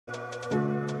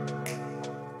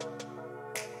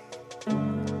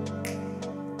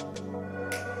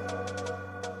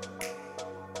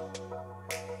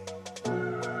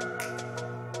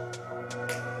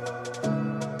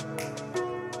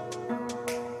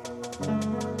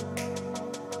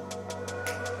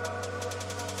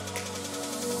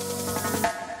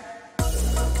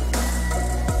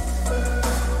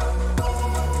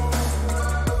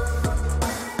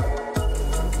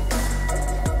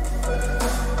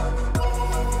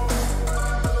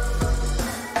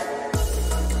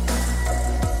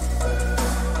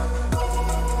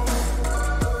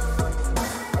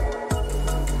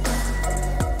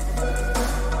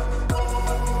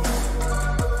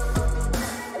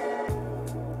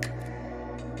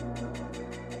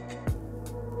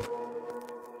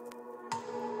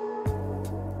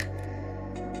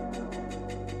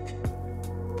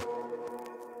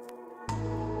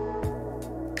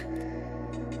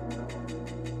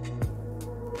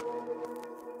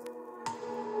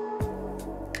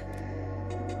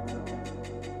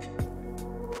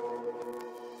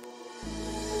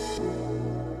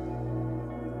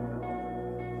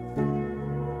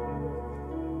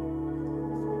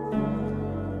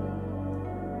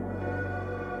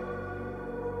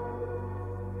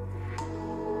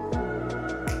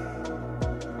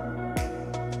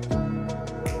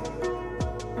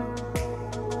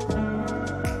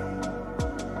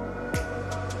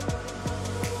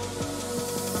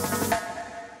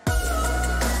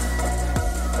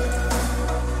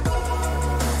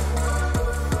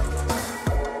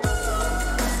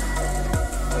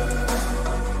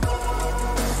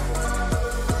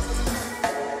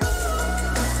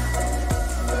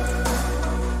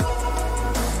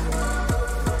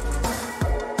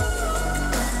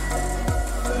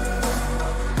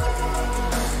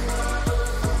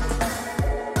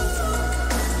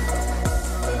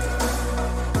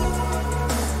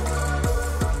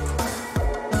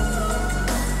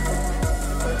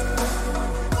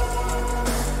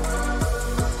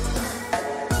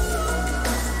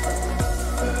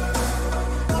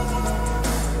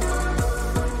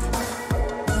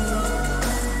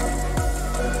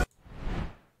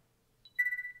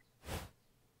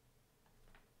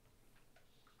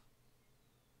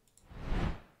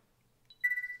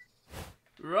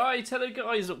Right, hello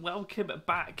guys, welcome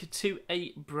back to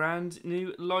a brand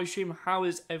new live stream. How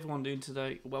is everyone doing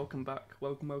today? Welcome back,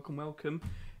 welcome.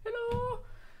 Hello!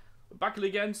 We're back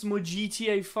again, some more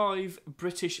GTA 5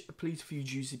 British Police for you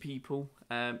juicy people.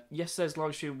 Yesterday's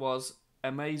live stream was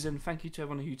amazing. Thank you to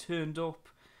everyone who turned up.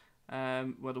 We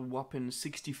had a whopping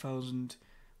 60,000,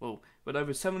 well, we had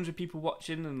over 700 people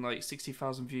watching and like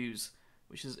 60,000 views,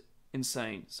 which is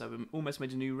insane. So we almost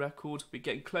made a new record. We're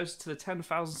getting closer to the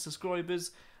 10,000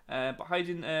 subscribers. But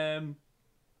hiding, right,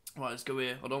 let's go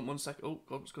here. Hold on 1 second. Oh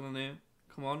God, what's going on here?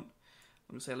 Come on. I'm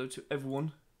gonna say hello to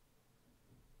everyone.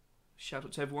 Shout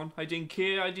out to everyone. How you doing,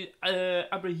 Kier? How you doing,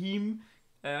 Abraham?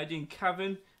 How you doing,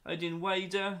 Kevin? How you doing,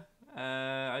 Wader?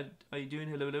 How you doing?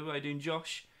 Hello. How you doing,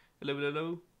 Josh?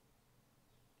 Hello.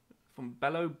 From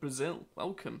Belo, Brazil.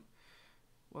 Welcome.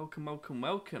 I'm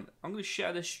going to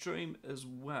share this stream as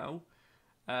well.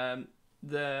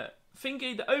 The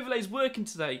thingy, the overlay's working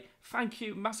today. Thank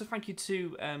you, massive thank you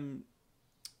to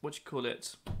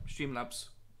Streamlabs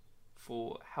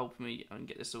for helping me and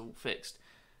get this all fixed.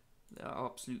 They are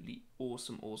absolutely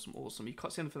awesome. You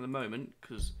can't see anything at the moment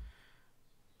because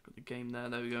I've got the game there.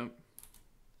 There we go.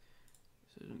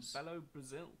 Belo,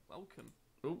 Brazil. Welcome.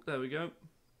 Oh, there we go.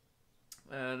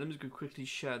 Let me just go quickly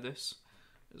share this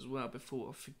as well before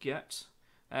I forget.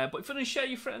 But if you want to share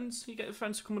your friends, you get your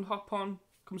friends to come and hop on,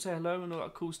 come say hello and all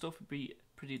that cool stuff, would be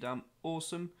pretty damn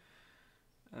awesome.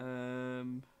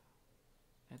 Edit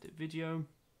video.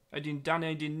 I did Danny,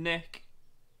 I did Nick.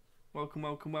 Welcome.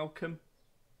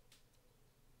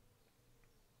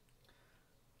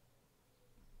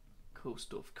 Cool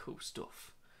stuff.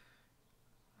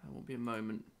 That will be a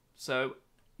moment. So,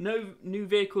 no new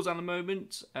vehicles at the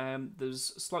moment.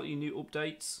 There's slightly new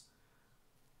updates.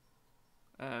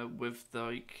 With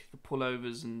like the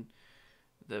pullovers and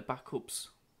the backups.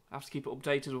 I have to keep it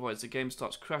updated, otherwise the game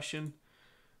starts crashing.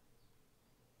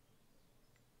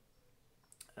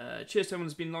 Cheers to everyone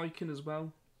who's been liking as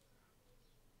well.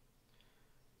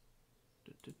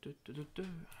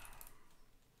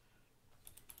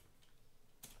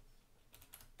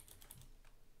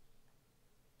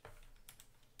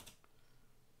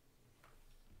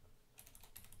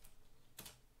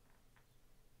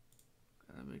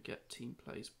 We get Team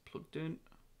Plays plugged in.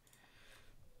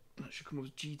 That should come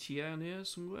with GTA in here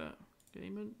somewhere.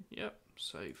 Gaming. Yep.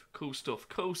 Save. Cool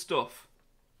stuff.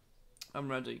 I'm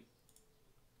ready.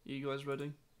 You guys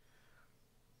ready?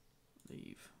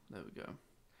 Leave. There we go.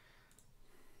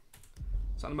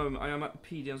 So at the moment I am at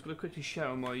PD. I'm just going to quickly share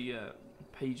on my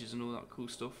pages and all that cool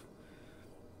stuff.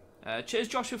 Cheers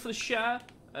Joshua for the share.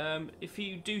 If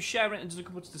you do share it and it doesn't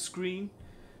come up to the screen,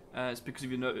 it's because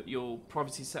of your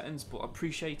privacy settings, but I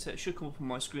appreciate it. It should come up on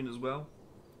my screen as well.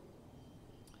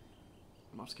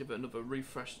 I might have to give it another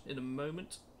refresh in a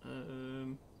moment.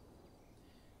 There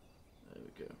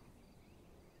we go.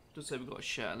 Does say we've got a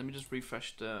share. Let me just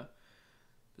refresh the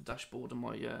dashboard on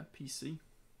my PC.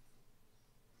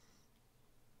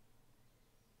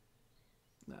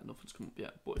 Nah, nothing's come up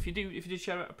yet. But if you did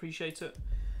share it, I appreciate it.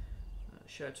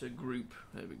 Share to a group.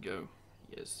 There we go.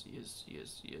 Yes, yes,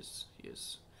 yes, yes,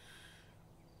 yes.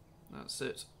 That's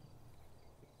it.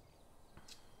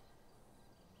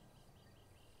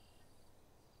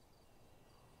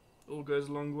 All goes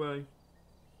a long way.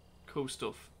 Cool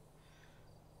stuff.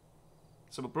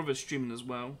 So my brother's streaming as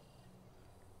well.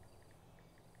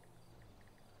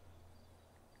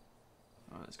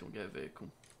 Alright, let's go and get a vehicle.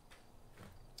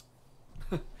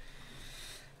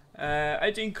 How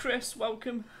you doing, Chris?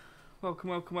 Welcome. Welcome,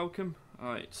 welcome, welcome.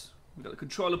 Alright, we've got the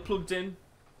controller plugged in.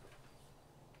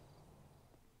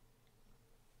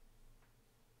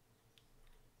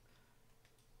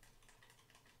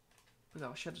 Look at that,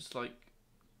 I shared just like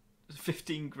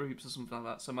 15 groups or something like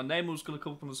that. So my name was going to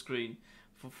come up on the screen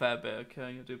for a fair bit,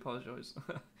 okay? I do apologise.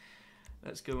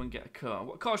 Let's go and get a car.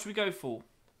 What car should we go for?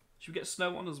 Should we get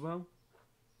Snow on as well?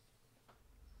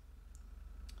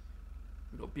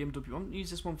 We've got BMW. I haven't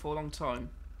used this one for a long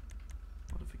time.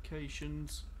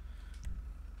 Modifications.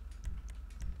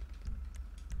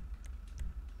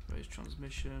 Raise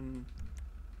transmission.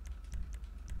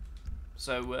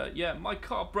 So, yeah, my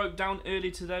car broke down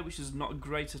early today, which is not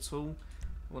great at all.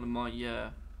 One of my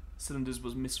cylinders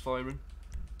was misfiring.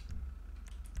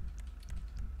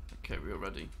 Okay, we're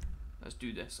ready. Let's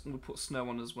do this. I'm going to put Snow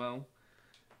on as well.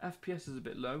 FPS is a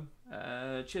bit low.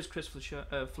 Cheers, Chris, for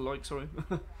the for like, sorry.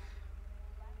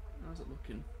 How's it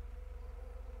looking?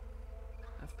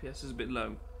 FPS is a bit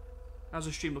low. How's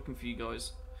the stream looking for you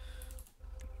guys?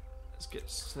 Let's get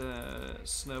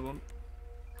Snow on.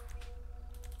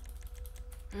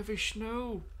 Heavy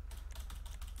snow!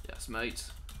 Yes, mate.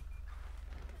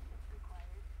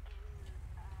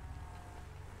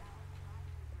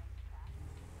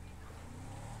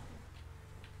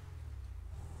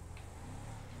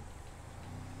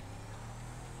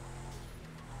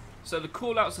 So the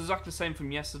call-out's exactly the same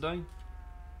from yesterday.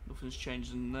 Nothing's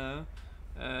changed in there.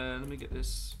 Let me get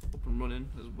this up and running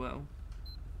as well.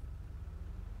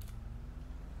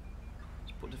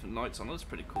 Let's put different lights on. That's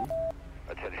pretty cool.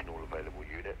 Attention all available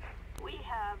units. We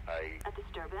have a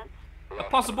disturbance. A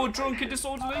possible drunk and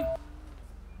disorderly?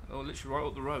 Oh, literally right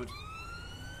up the road.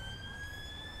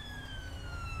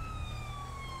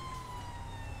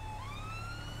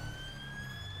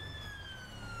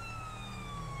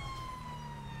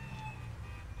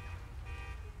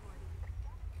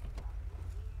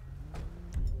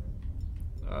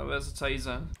 Oh, there's a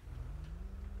taser.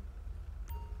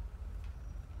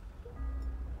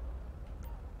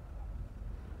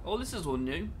 Oh, this is all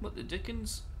new. What the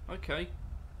dickens? Okay.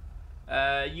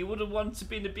 You wouldn't want to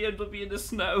be in a BMW in the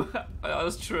snow.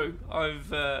 That's true.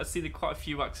 I've seen quite a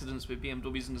few accidents with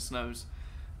BMWs in the snows.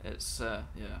 It's,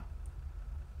 yeah.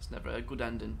 It's never a good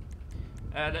ending.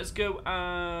 Let's go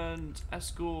and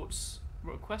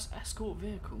request escort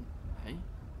vehicle. Hey?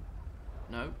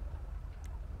 No.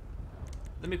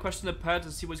 Let me question the pad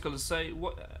and see what he's got to say.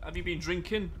 What have you been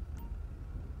drinking?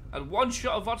 And one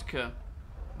shot of vodka.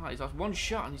 Right, he's had one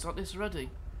shot and he's like this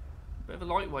already. Bit of a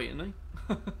lightweight, isn't he?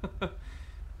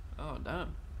 Oh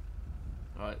damn.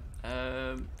 Right.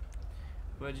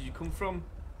 Where did you come from?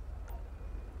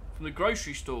 From the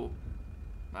grocery store.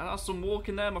 Man, that's some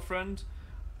walking there, my friend.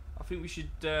 I think we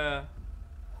should. What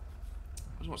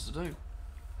to do?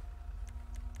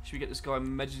 Should we get this guy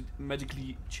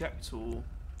medically checked or?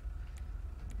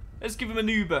 Let's give him an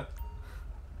Uber.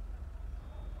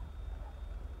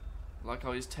 Like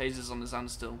how his taser's on his hand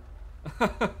still.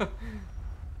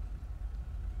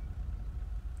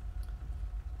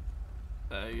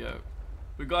 There you go.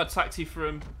 We've got a taxi for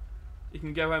him. He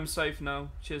can go home safe now.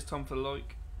 Cheers, Tom, for the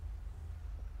like.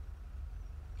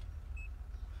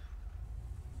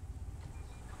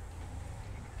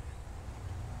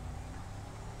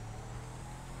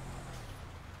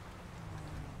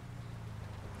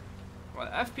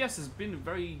 Right, FPS has been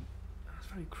very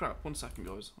crap. 1 second,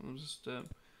 guys. I'll just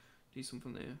do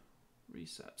something there.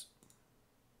 Reset.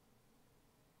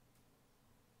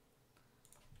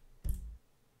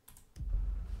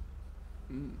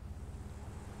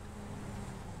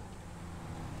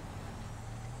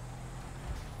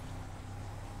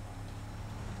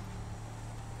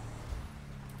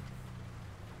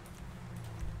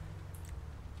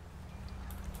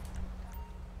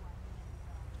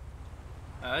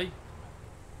 Hey.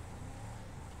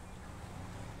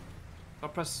 I'll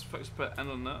press focus put N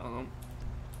on that. Hold on.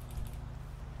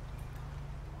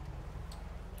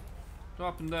 What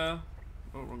happened there?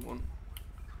 Oh, wrong one.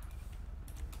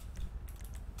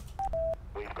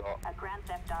 We've got A Grand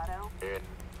Theft Auto. in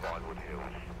Vinewood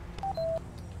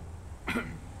Hills.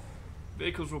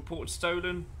 Vehicles reported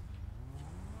stolen.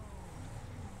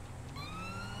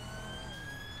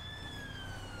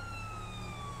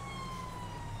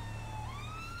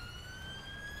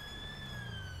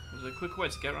 There's a quick way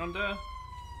to get around there.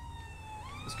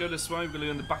 Let's go this way. We're going to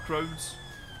go in the back roads.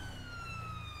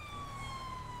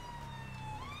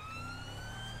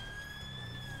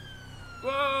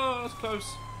 Whoa, that's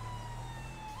close.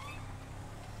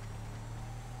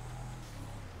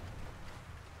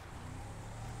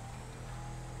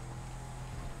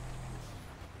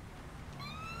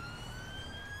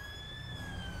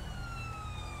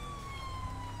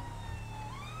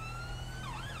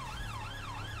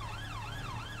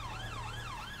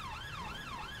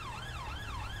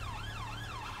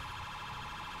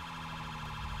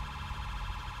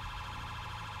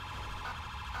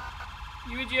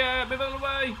 You idiot, move out of the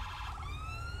way!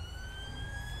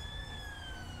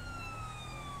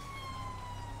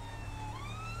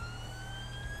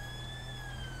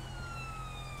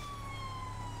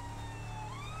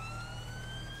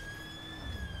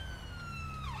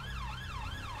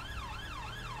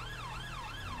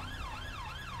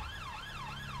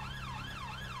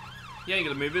 He ain't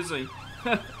gonna move, is he?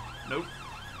 Nope.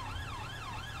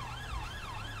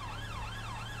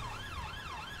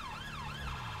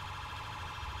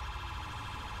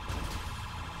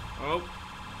 Oh.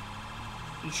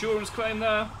 Insurance claim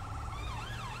there.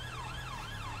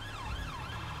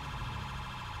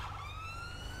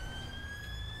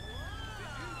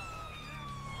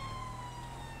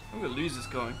 I'm gonna lose this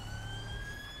guy.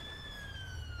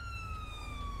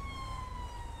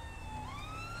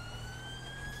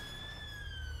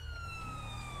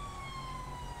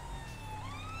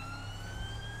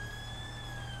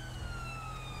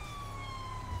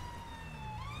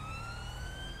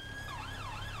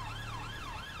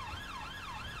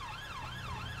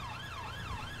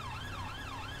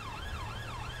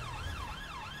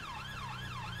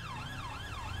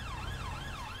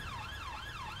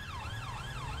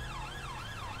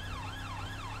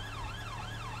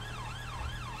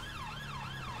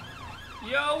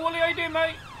 Yo, Wally, how you doing,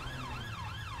 mate?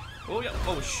 Oh, yeah.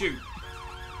 Oh, shoot.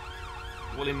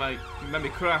 Wally, mate, you made me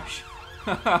crash.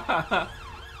 At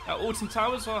Alton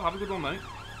Towers, oh, have a good one, mate.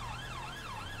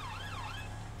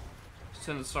 Just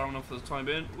turn the siren off for the time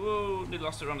being. Whoa, nearly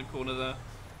lost it around the corner there.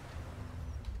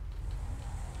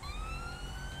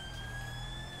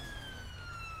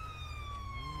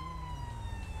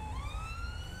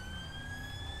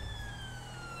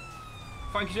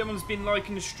 Thank you, gentlemen, who's been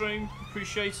liking the stream.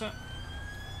 Appreciate it.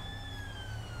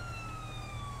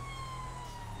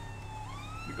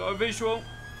 We got a visual.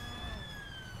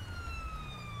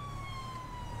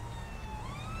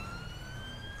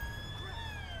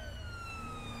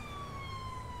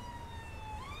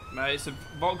 Mate, it's a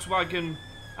Volkswagen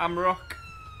Amarok.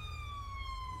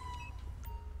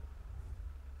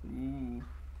 Ooh.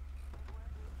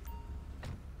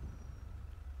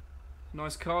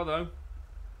 Nice car though.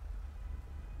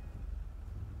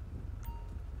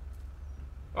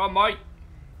 Oh, mate.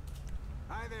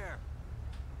 Hi there.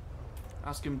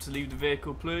 Ask him to leave the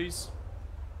vehicle, please.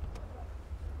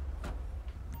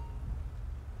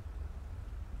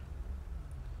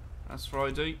 That's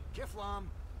Friday. Kiflam.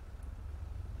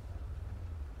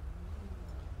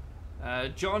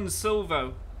 John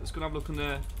Silvo. Let's go and have a look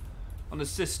on the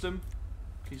system.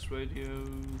 Police radio.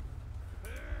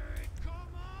 Hey,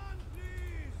 come on,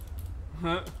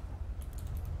 please.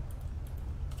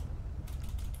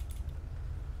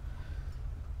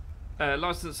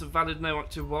 License of valid, no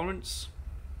active warrants.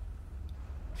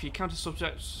 If you encounter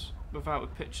subjects without a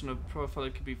picture and a profile,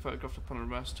 it can be photographed upon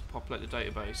arrest to populate the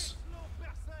database.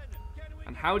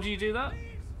 And how do you do that?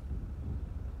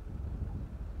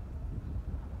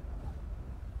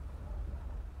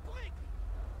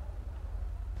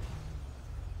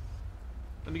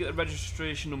 Let me get the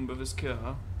registration number of this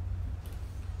car.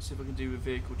 See if I can do a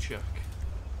vehicle check.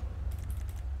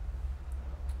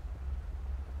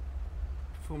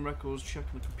 Perform records check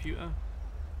on the computer.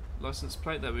 License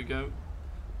plate, there we go.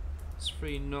 It's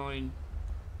 39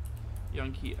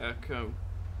 Yankee Echo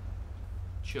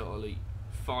Charlie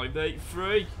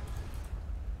 583.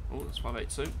 Oh, that's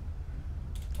 582.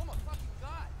 Oh my fucking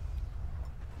god.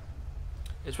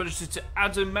 It's registered to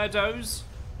Adam Meadows.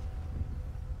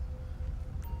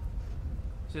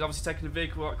 So he's obviously taking the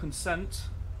vehicle without consent.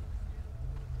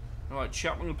 Alright,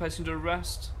 chat, I'm going to place him to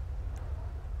arrest.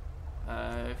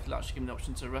 If you'll actually give me the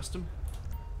option to arrest him.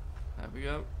 There we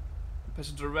go. Place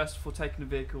him to arrest for taking the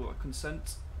vehicle without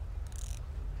consent.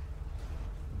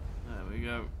 There we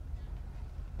go.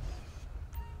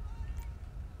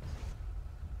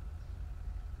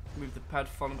 Move the pad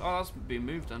following. Oh, that's being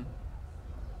moved then.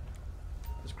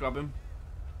 Let's grab him.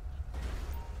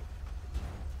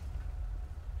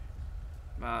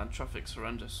 Man, traffic's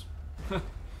horrendous.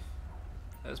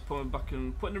 Let's put him back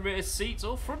and put in the rear seat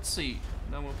or front seat.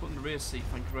 No, we'll put in the rear seat,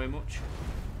 thank you very much.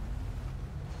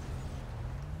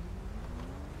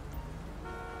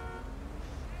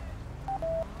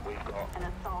 We've got An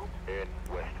assault. in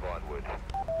West Vinewood.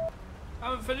 I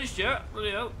haven't finished yet,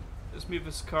 bloody hell. Let's move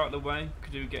this car out of the way.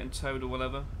 Could do getting towed or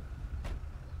whatever.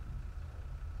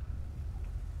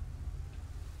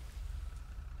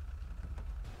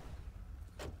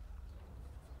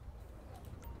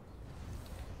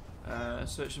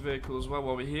 Search the vehicle as well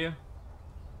while we're here.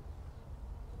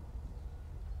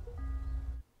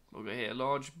 We'll go here,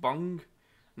 large bong.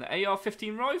 And the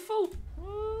AR-15 rifle.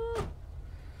 Ah,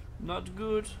 not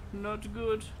good, not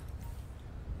good.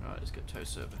 Right, let's get tow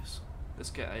service.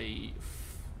 Let's get a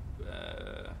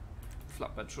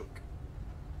flatbed truck.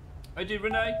 I do,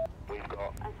 Renee. We've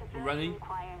got A civilian Rennie,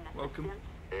 requiring welcome. assistance.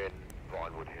 in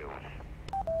Vinewood Hills.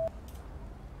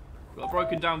 Got a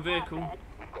broken down vehicle. Flatbed.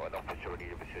 We've got an officer in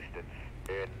need of assistance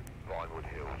in Vinewood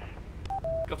Hills.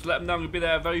 Got to let them know I'm going to be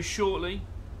there very shortly.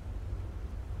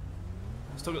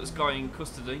 I've still got this guy in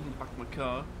custody in the back of my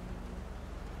car.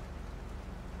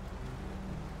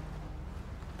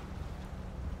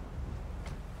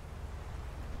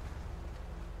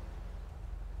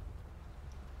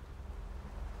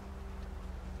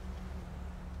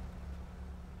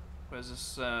 Where's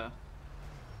this? Oh,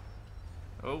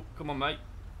 come on, mate.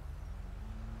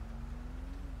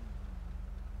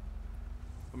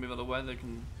 Move out of the way, they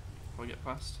can probably get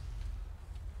past.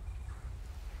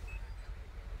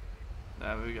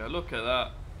 There we go, look at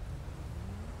that.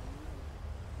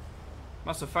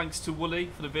 Massive thanks to Wooly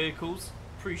for the vehicles.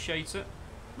 Appreciate it.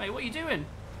 Mate, what are you doing?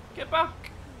 Get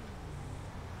back.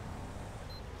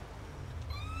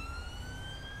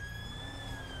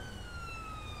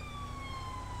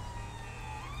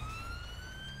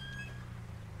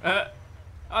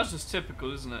 That's just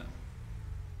typical, isn't it?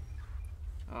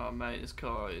 Oh mate, this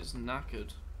car is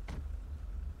knackered.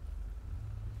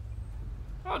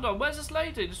 Hold on, where's this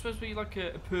lady? There's supposed to be like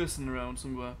a person around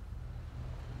somewhere.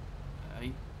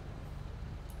 Hey.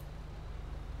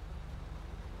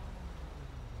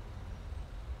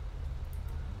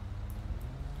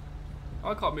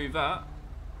 I can't move that.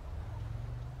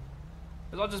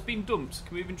 Has that just been dumped?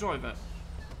 Can we even drive it?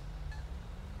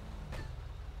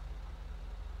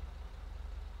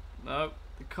 No,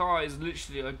 the car is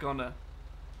literally a goner.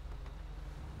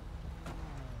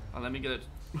 Oh, let me get it.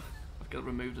 I've got it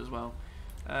removed as well.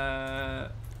 Yeah,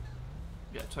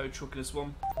 tow truck in this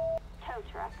one. Tow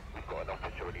truck. We've got an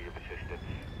officer in need of assistance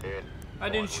in How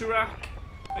you doing, Chirac?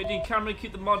 How you doing, Cameron?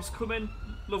 Keep the mods coming.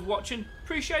 Love watching.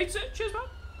 Appreciate it. Cheers, man.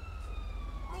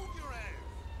 Move your ass.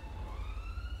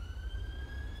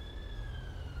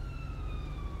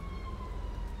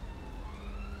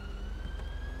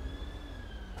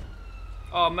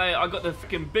 Oh, mate, I got the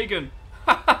freaking big one.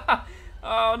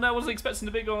 Oh, no, I wasn't expecting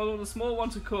the big one. I wanted the small one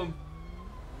to come.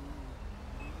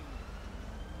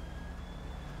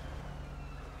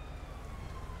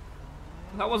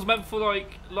 That was meant for,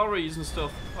 like, lorries and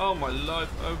stuff. Oh, my life.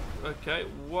 Oh, okay.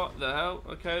 What the hell?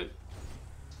 Okay.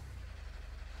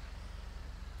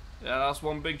 Yeah, that's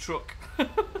one big truck.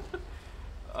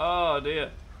 Oh,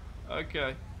 dear.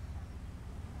 Okay.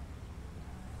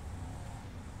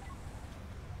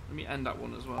 Let me end that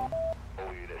one as well.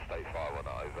 all units. Stay fire on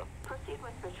that, over. Proceed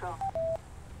with patrol.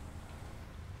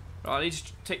 Right, I need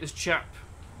to take this chap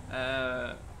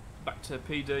back to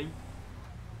PD.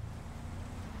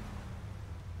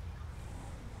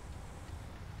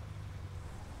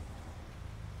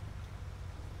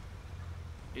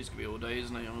 He's gonna be all day,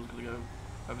 isn't he? I'm just gonna go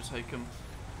overtake him.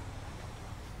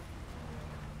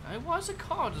 Hey, why is the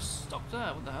car just stopped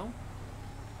there? What the hell?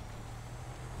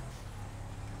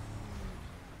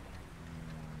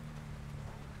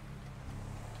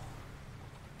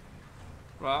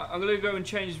 Right, I'm gonna go and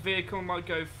change vehicle. I might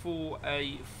go for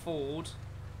a Ford.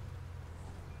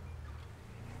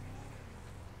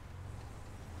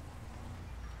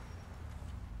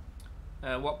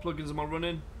 What plugins am I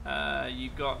running? You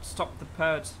got Stop the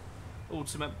Pad,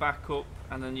 Ultimate Backup,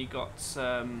 and then you got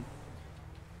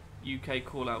UK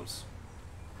callouts.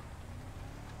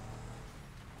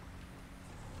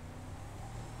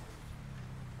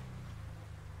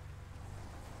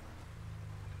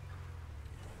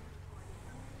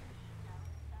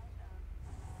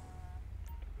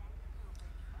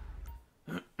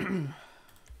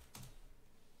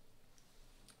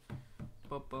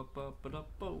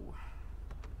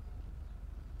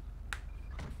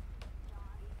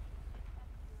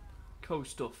 Cool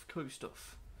stuff, cool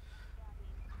stuff.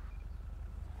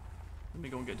 Let me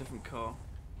go and get a different car.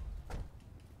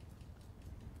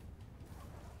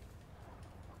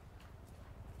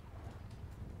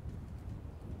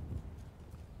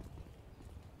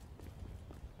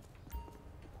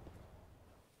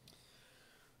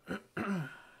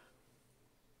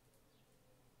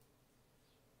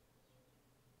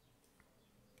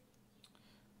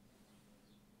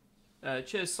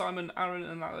 Cheers Simon, Aaron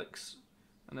and Alex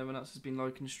and everyone else has been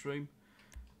liking the stream.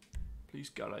 Please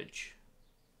garage.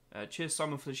 Cheers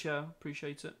Simon for the share,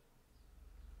 appreciate it.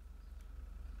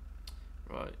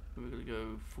 Right, we're gonna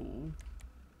go full.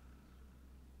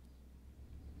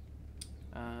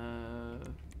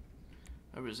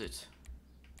 Where is it?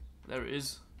 There it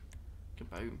is.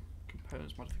 Kaboom.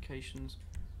 Components modifications.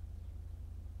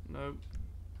 No.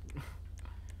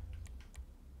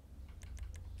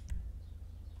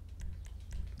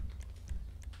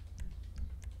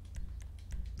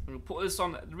 I'm gonna put this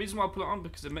on. The reason why I put it on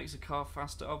because it makes the car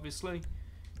faster, obviously.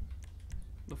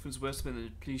 Nothing's worse than the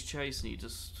police chase and you're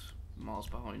just miles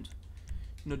behind.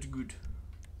 Not good.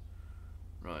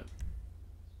 Right.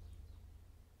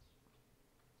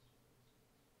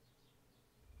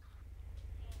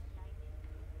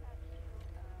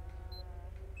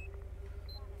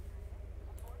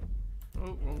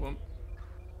 Oh, wrong one.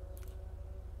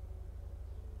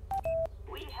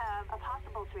 We have a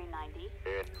possible 390.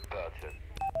 In Burton.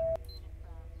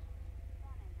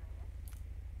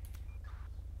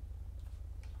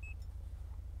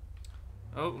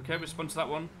 Oh, okay, respond to that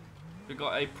one. We've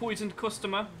got a poisoned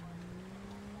customer.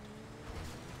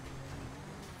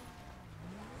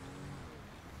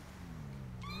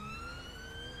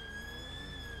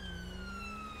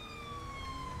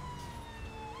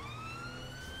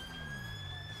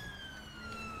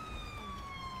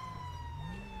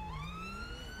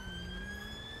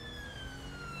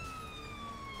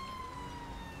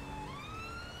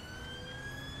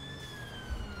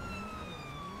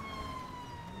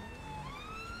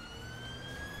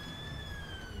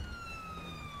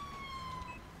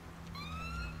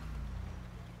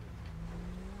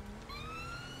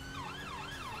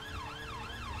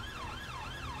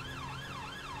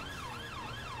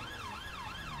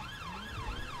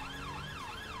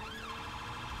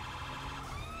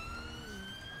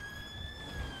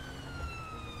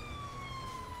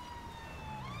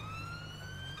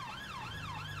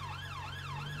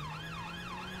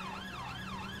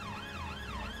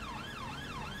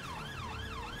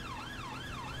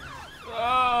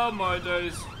 Oh my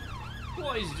days.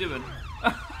 What is he doing?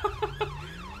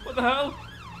 What the hell?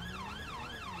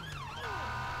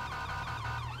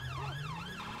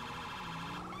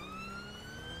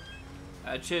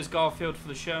 Cheers Garfield for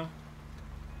the show.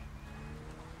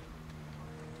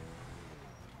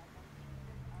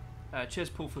 Cheers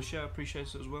Paul for the show,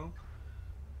 appreciate it as well.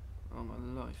 Oh my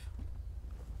life.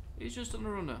 He's just on a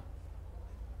runner.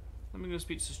 Let me go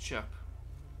speak to this chap.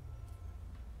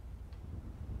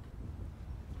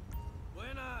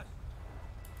 Buenas.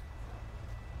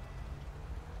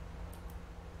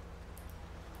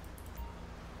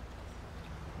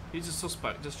 He's a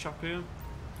suspect, this chap here.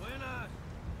 Buenas.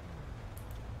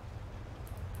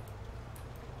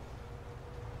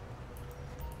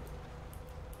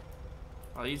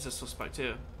 Oh, he's a suspect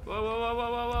here. Whoa, whoa, whoa,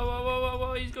 whoa, whoa, whoa, whoa, whoa,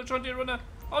 whoa, he's gonna try and do a runner.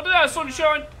 Oh, there,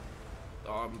 sunshine!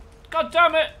 God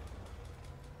damn it!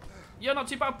 You're not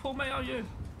too bad, Paul, mate, are you?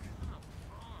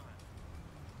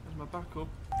 There's my backup.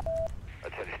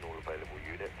 Attention all available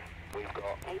units. We've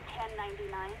got A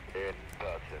 1099. in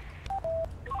Burton.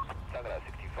 Tango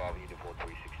 65, uniform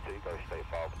 362. Go stay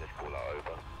file with this call out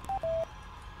over.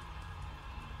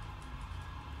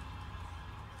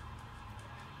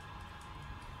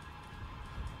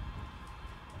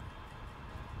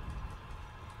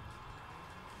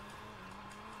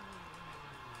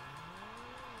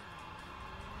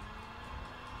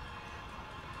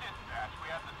 Dispatch, we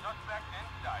have the suspect in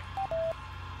sight.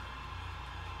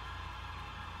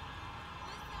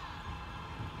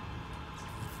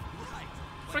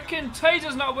 Freaking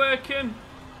taser's not working!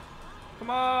 Come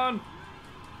on!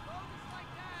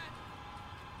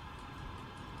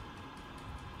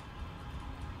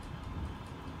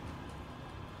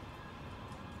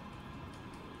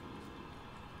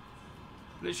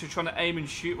 Literally trying to aim and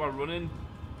shoot while running.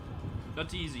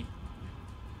 Not easy.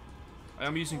 I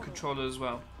am using controller as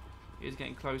well. He's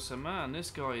getting closer. Man,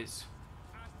 this guy is...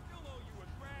 I still owe you a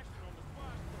thrashing on the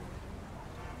spot.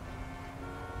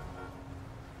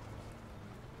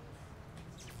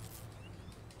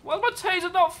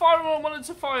 firing when I wanted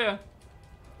to fire.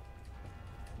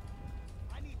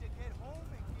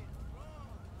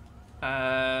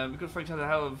 We've got to think had a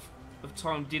hell of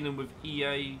time dealing with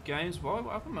EA games. Why?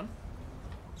 What happened, man?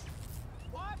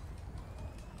 What?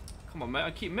 Come on, mate.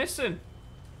 I keep missing.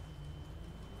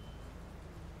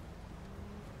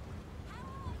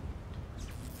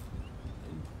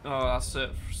 Oh, that's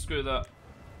it. Screw that.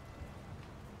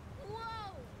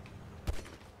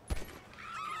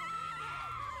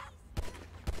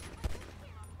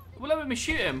 Well, let me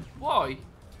shoot him. Why?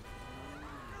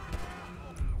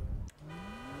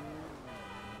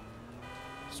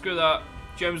 Screw that.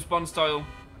 James Bond style.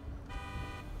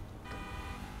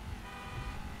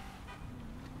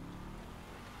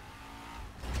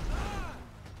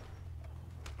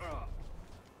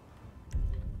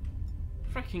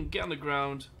 Freaking get on the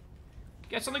ground.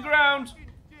 Get on the ground.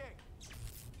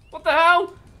 What the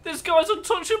hell? This guy's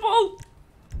untouchable.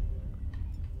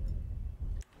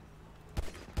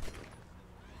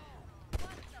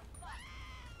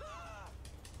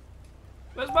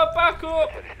 Where's my backup?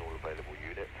 Attention all available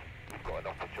units. We've got an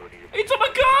officer in He took my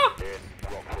car! in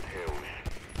Rockford Hills.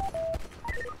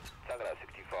 Tango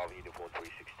 65, uniform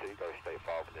 362. Go state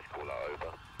 5 and this call out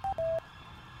over.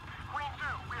 Queen 2,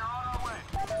 we are on our way.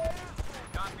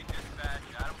 Copy dispatch.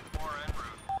 Adam 4 en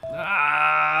route.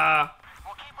 Ah!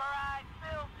 We'll keep our eyes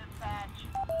peeled, dispatch.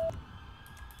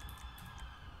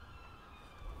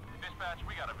 Dispatch,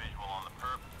 we got a visual on the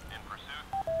perp in pursuit.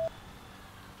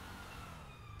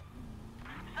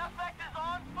 Suspect is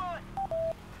on foot.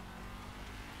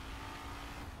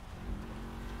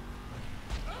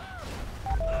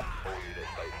 All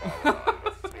units state 5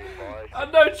 over. Be advised. I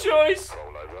had no choice!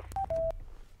 Roll over.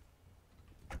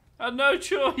 I had no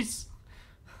choice!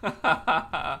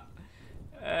 I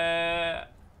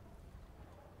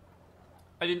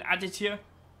didn't add it here.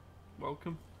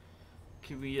 Welcome.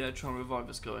 Can we try and revive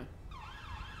this guy?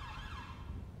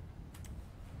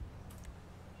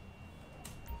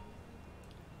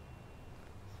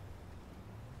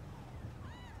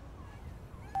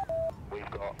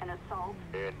 We've got An assault.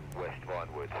 in West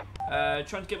Vinewood.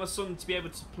 Trying to get my son to be able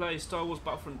to play Star Wars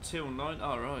Battlefront 2 online.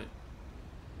 Alright.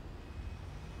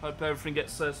 Hope everything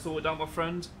gets sorted out, my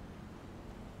friend.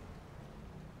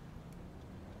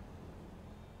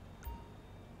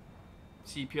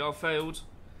 CPR failed.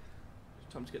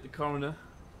 Time to get the coroner.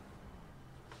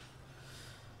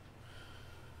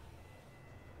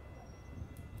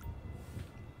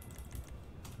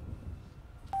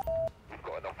 We've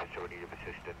got an officer in need of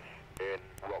assistance in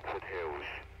Rockford Hills.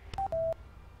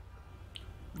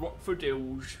 Rockford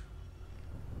Hills.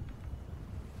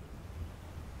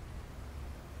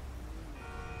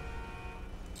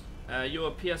 You're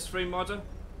a PS3 modder?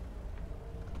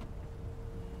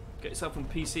 Get yourself on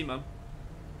PC, man.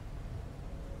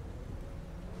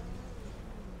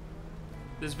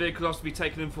 This vehicle has to be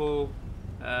taken in for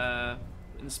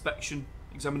inspection,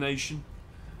 examination.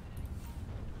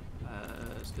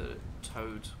 Let's get it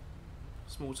towed.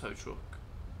 Small tow truck.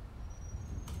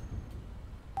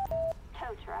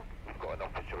 Tow truck. We've got an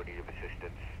officer in need of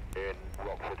assistance in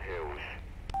Rockford Hills.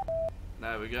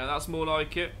 There we go, that's more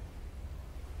like it.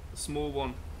 A small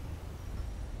one.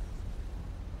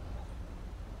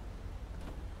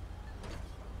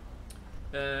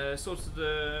 Sorted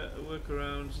a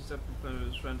workaround. He's having fun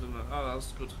with his friends and oh,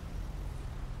 that's good.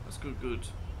 That's good.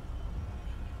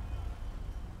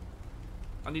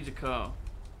 I need a car.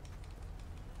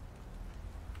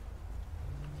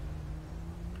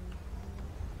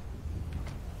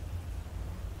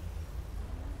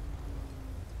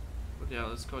 But yeah,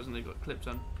 this guy's only got clipped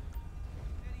on.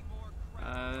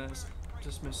 Let's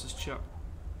dismiss this chap.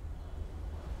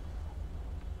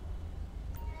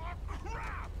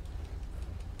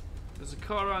 There's a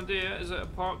car around here. Is it a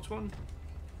parked one?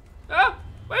 Ah!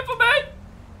 Wait for me!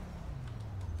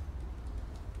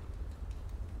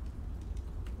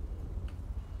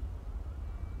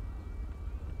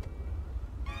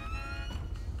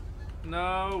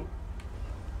 No!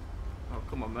 Oh,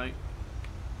 come on, mate.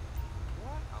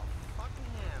 What a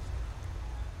fucking ass.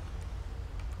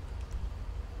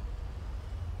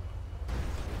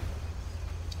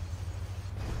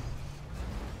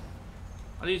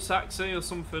 I need a taxi or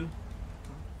something.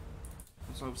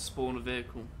 So I've spawned a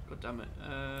vehicle. God damn it.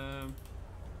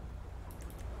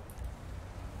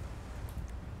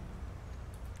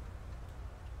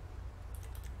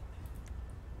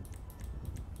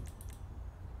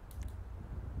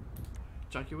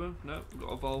 Jaguar? No, we've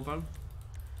got a Volvo.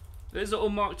 There's an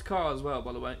unmarked car as well,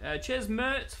 by the way. Cheers,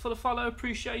 Mert, for the follow.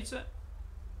 Appreciate it.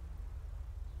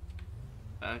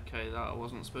 Okay, that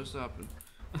wasn't supposed to happen.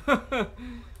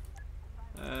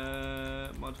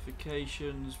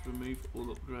 Modifications, remove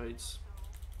all upgrades.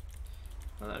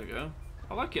 Oh, there we go.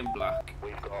 I like it in black.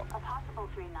 We've got A possible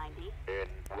 390. in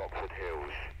Rockford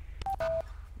Hills.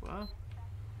 Wow.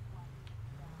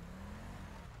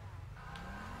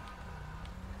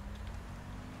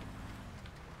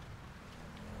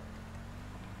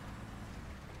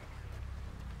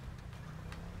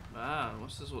 Ah,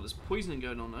 what's this? All this poisoning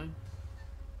going on now?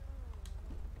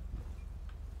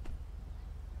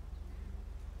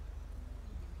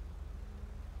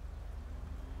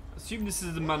 Assume this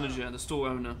is the manager, the store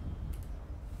owner.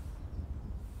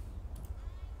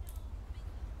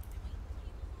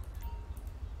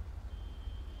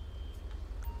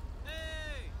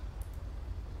 Hey!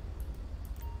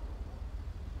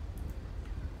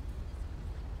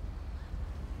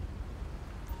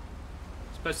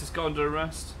 Suppose this guy under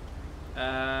arrest.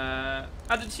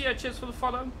 Added to you, cheers for the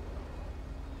follow.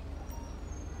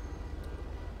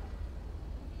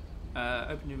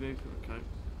 Open your vehicle, okay.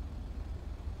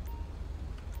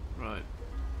 Right.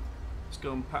 Let's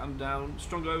go and pat him down.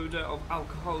 Strong odour of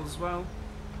alcohol as well.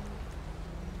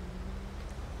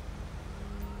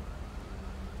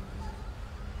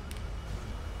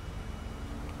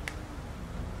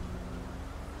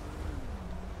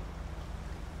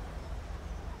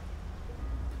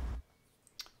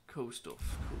 Cool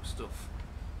stuff, cool stuff.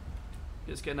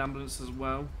 Let's get an ambulance as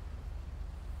well.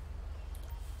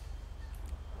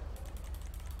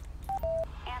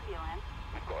 Ambulance.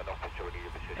 We've got an officer in need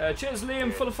of assistance. Cheers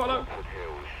Liam for the follow. Rockford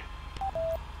Hills.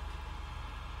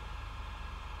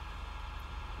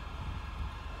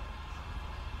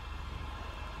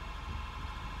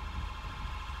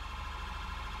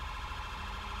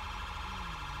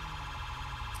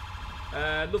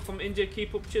 Love from India,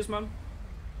 keep up, cheers man.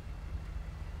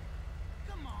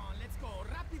 Come on, let's go.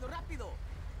 Rápido, rápido.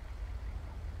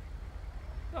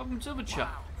 Welcome to the chat.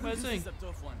 Where's This he? is a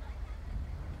tough one.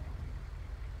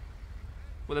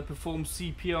 Will they perform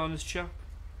CPR on this chap?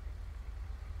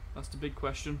 That's the big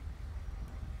question.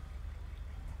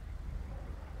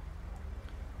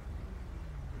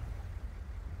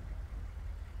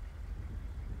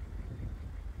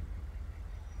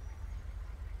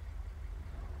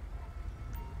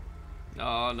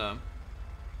 Oh no.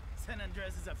 San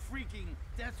Andreas is a freaking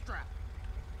death trap.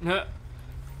 We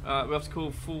have to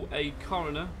call for a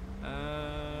coroner.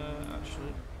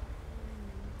 Actually.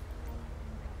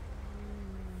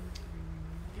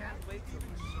 Can't wait till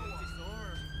we show this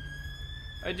over.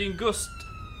 Hey, doing Gus.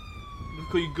 We'll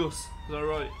call you Gus. Is that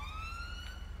right?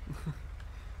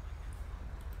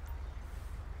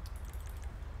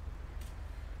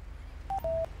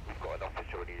 We've got an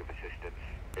officer in need of assistance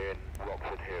in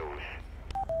Rockford Hills.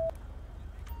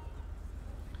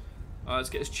 Alright, let's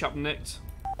get this chap nicked.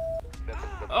 Members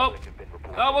of the Oh, public have been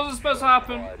reported that wasn't supposed to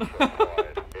happen. in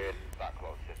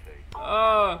Backlot City.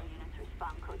 Oh, Units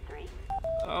respond code 3.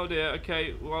 oh dear.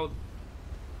 Okay, well.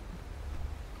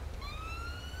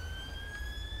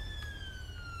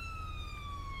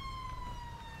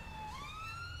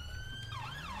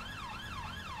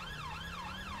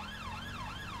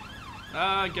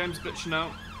 Ah, game's glitching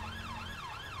out.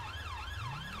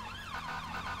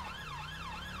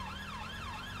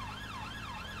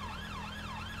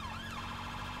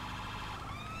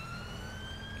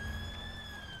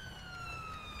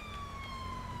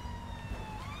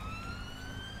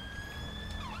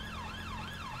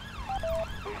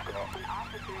 We've got An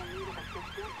officer in need of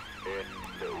assistance. in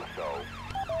Little Seoul.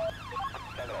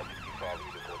 Tango 65,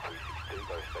 uniform 362,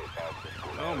 go state 5 in this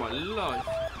call. Oh my life.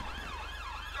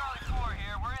 Charlie 4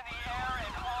 here. We're in the air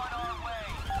and on our way.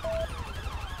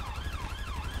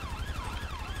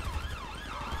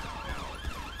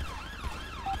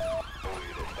 All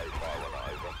units state 5 on that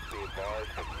over. Be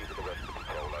advised, continue with the rest of the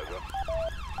patrol over.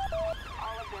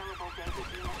 All available David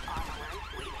units on alert.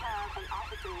 We have an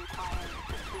officer requiring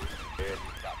assistance. In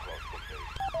Backlot City.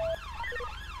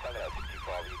 Tango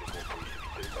 65, uniform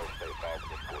 362, go state 5 in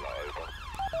this call over.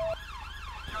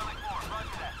 Charlie 4,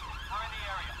 roger that. We're in the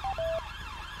area.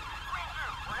 Green 2,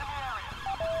 we're in the area.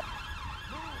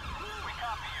 We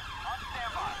copy you. On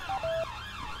standby.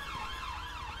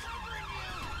 Covering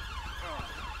you.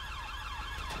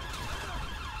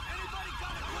 Anybody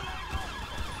got a good angle?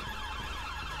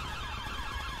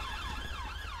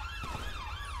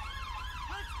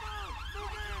 Let's go.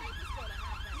 Move in.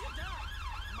 You done.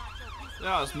 Macho piece of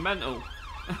That was mental.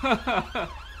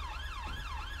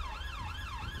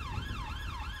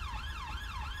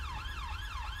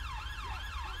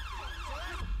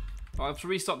 I have to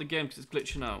restart the game because it's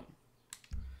glitching out.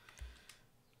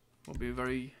 Won't be a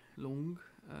very long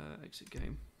exit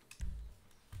game.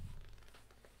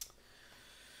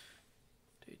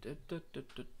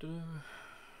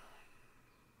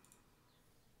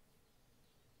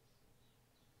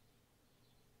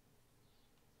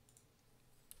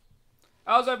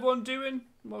 How's everyone doing?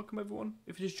 Welcome everyone.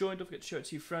 If you just joined, don't forget to show it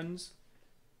to your friends.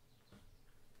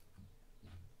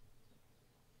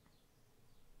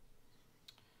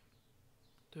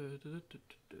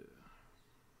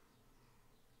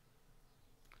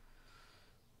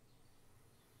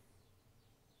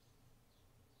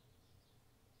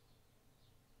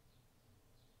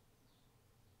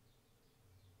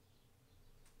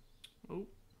 Oh.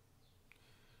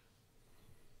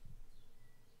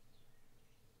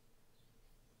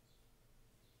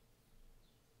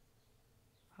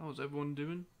 How's everyone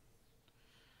doing?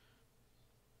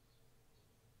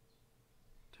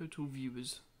 Total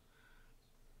viewers.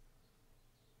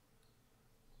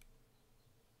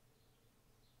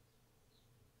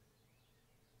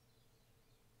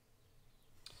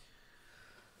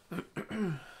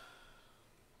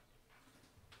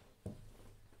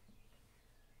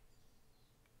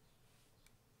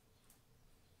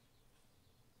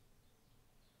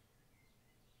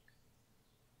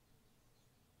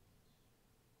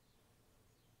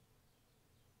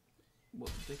 What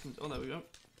the dickens? Oh, there we go.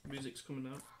 Music's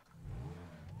coming out.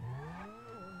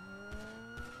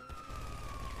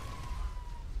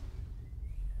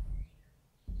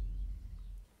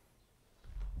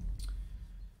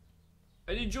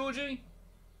 Any Georgie?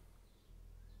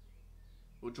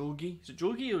 Or Georgie? Is it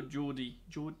Georgie or Geordie?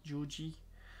 Georgie?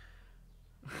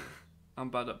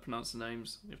 I'm bad at pronouncing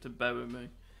names. You have to bear with me.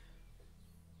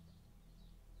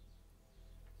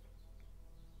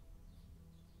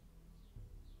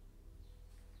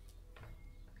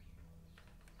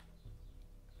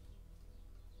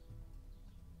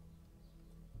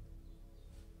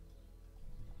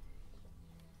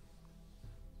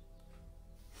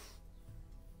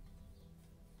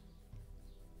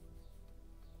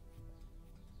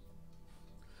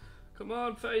 Come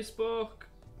on, Facebook!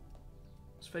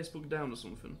 Is Facebook down or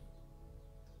something?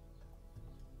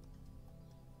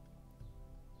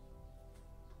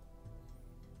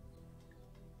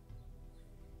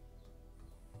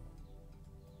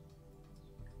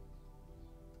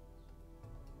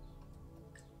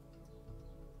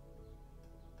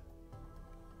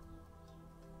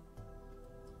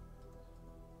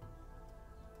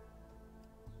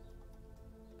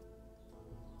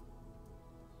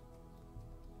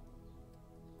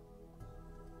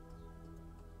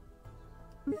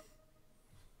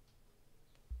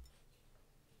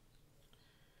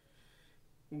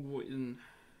 What in?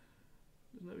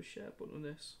 There's no share button on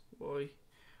this. Why?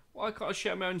 Why can't I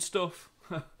share my own stuff?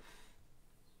 I'm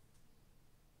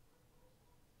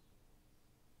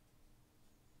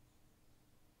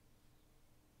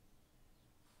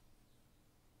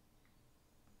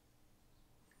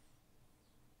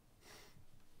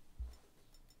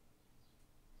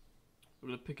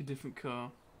gonna pick a different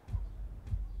car.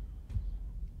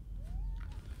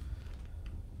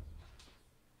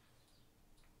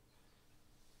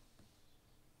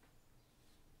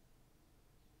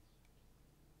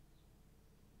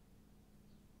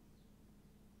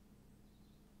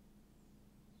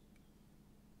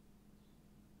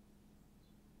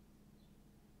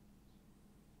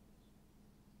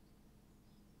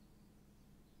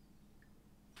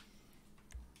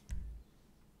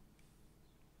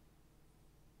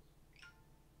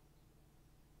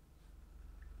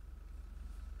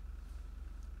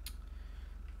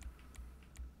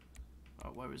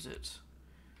 Where is it?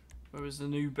 Where is the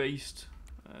new beast?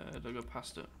 Did I go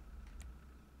past it?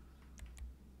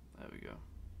 There we go.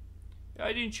 How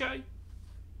you doing, Che?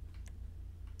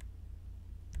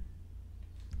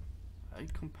 Hey,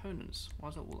 components. Why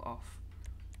is that all off?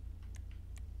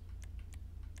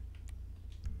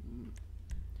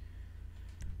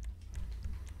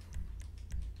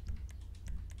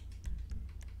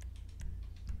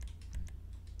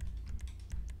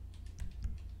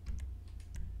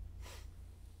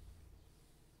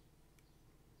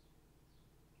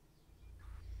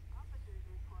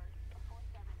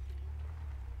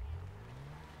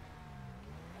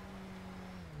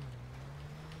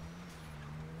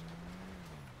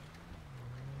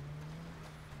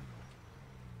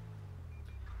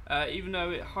 Even though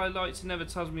it highlights, it never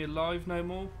tells me live no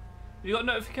more. You got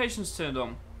notifications turned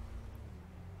on?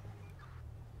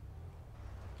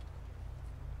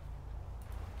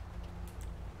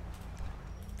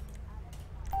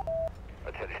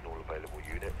 Attention all available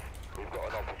units. We've got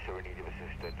an officer in need of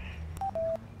assistance.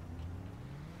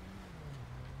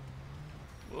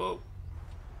 Whoa.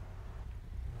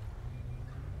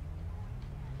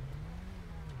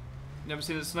 Never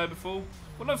seen the snow before?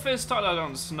 When I first started out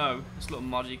on the snow, this little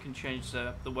mod you can change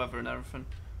the weather and everything.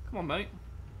 Come on, mate.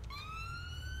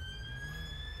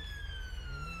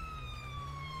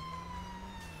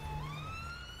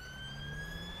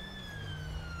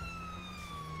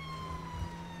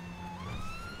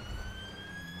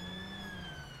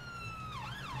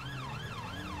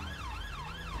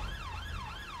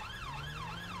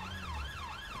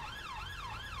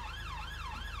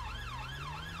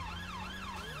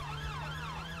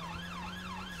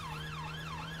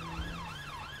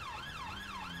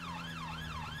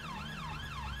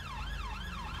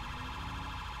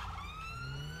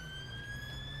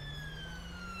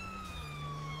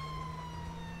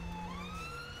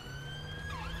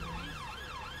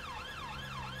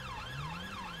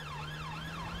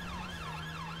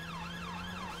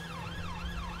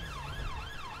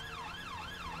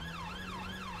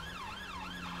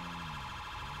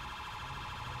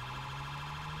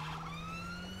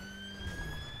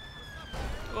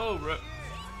 Oh, rip.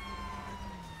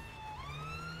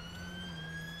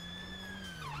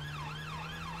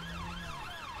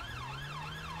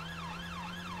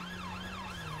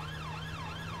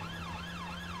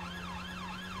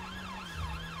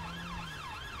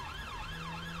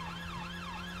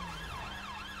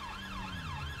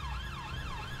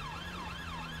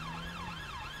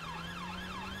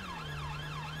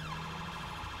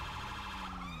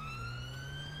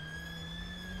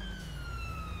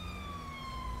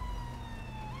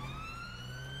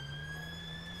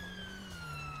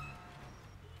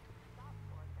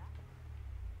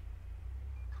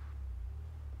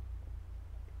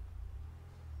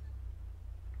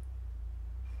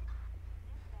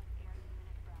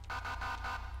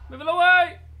 Moving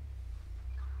away!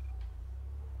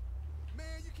 Man,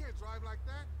 you can't drive like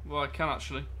that. Well, I can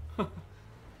actually. Crazy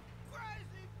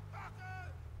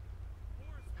fucker!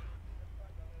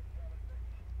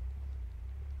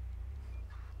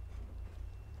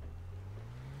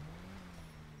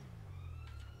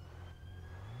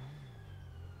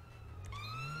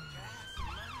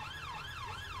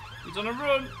 He's on a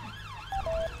run.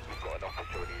 We've got an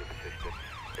officer in need of assistance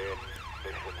in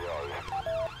Mission Row.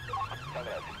 Tango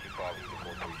 65,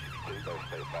 uniform 362, go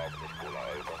stay 5 and this call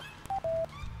out over.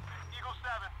 Eagle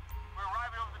 7, we're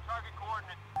arriving over the target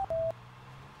coordinates.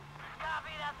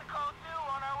 Copy, that's the code 2,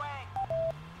 on our way.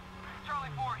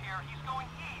 Charlie 4 here, he's going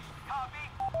east. Copy.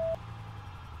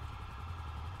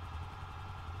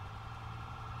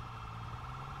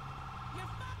 You're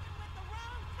fucking with the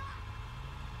wrong cop!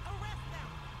 Arrest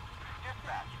them!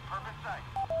 Dispatch, perfect sight.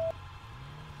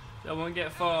 That won't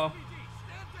get far.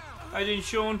 How you doing,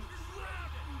 Sean?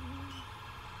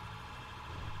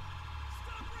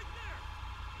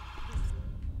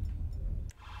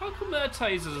 How come their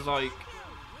tasers, like,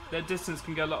 their distance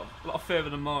can go a lot further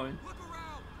than mine? Look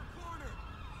around. Corner.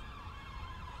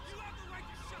 You have the right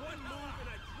to shut one move and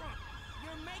I drop.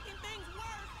 You're making things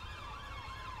worse!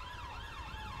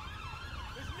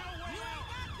 There's no way You out.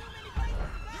 ain't got too many places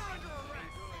to go! You're under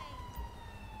arrest.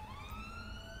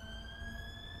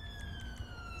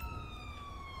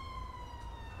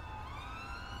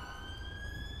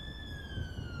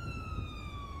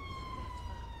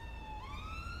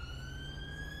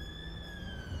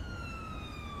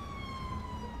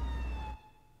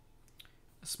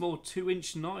 A small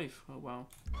 2-inch knife. Oh wow.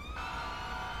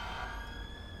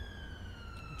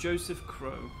 Joseph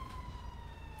Crow.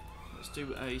 Let's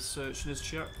do a search in his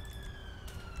chat.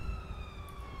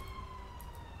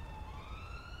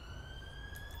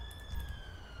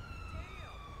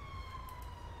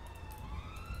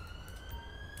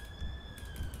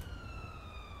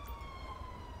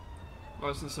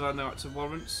 License to have no active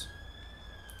warrants.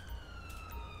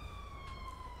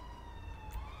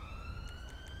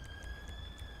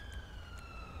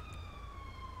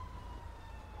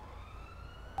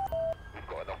 We've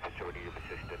got an officer in need of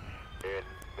assistance in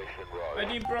Mission Row. How you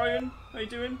doing, Brian? How you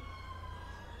doing?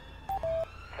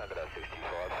 Tango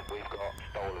 65, we've got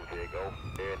stolen vehicle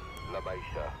in La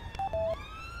Mesa.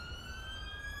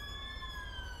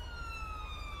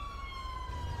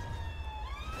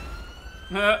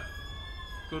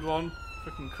 Good one.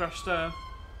 Freaking crashed there.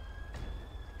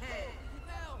 Hey!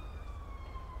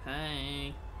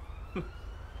 Hey.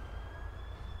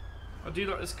 I do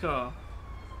like this car.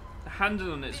 The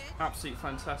handling on it is absolutely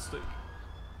fantastic.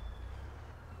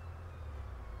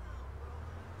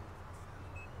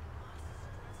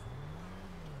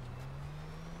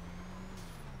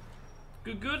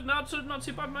 Good. Not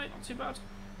too bad, mate. Not too bad.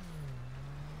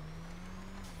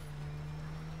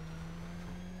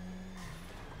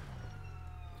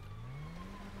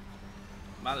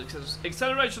 Man,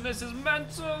 acceleration. This is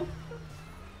mental.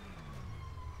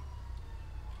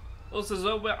 Also, as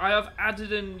well, I have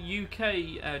added in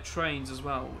UK trains as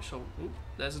well, which I'll. Ooh,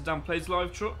 there's a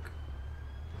DanPlayzLive truck.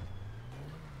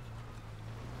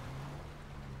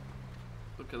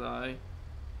 Look at that, eh?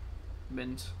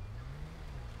 Mint.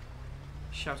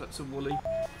 Shout out to Wooly.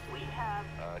 We have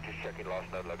Just checking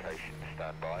last known location,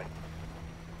 stand by.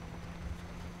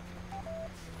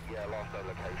 Yeah, last known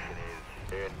location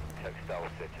is in Textile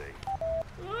City.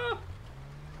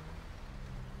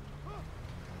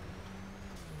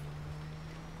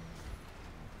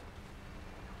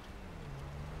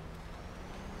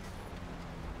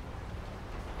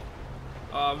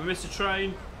 Ah! We missed a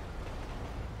train.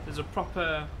 There's a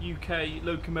proper UK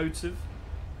locomotive,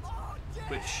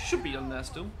 which should be on there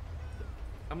still.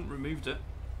 I haven't removed it.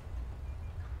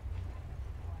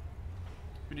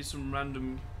 We do some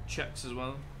random checks as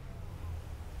well.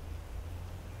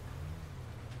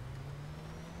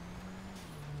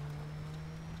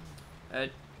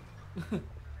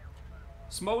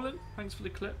 Smolin, thanks for the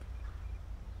clip.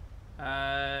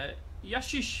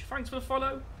 Yashish, thanks for the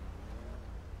follow.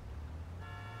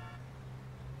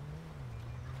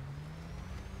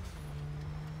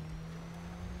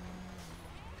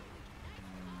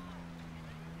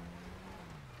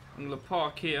 I'm gonna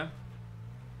park here,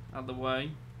 out of the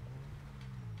way.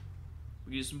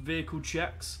 We get some vehicle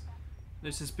checks. No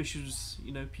suspicious,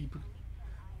 you know, people.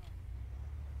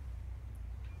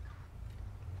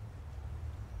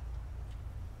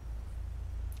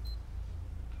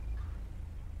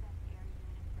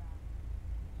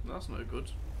 That's no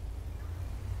good.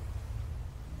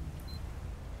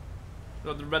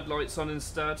 Got the red lights on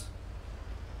instead.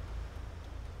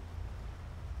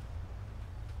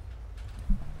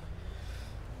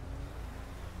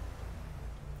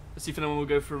 Let's see if anyone will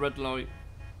go for a red light.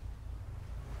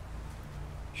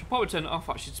 Should probably turn it off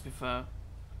actually, to be fair.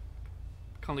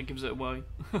 Kinda gives it away.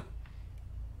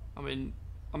 I mean,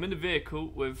 I'm in a vehicle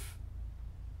with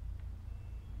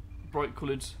bright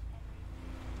coloured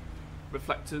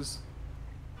reflectors.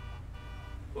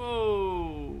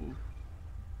 Whoa!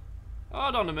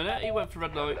 Hold on a minute, he went for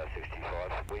red light.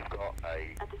 65, we've got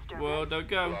a Whoa, don't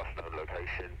go. last known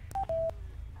location.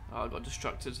 Oh, I got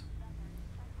distracted.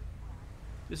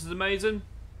 This is amazing.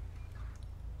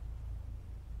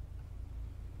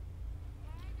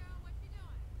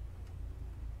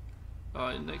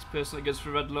 Alright, next person that goes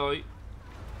for red light.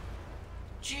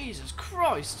 Jesus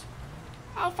Christ!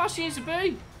 How fast he needs to be? I'm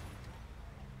gonna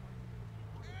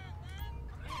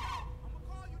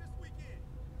call you this weekend.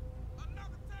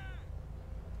 Another time.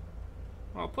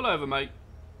 Oh, pull over, mate.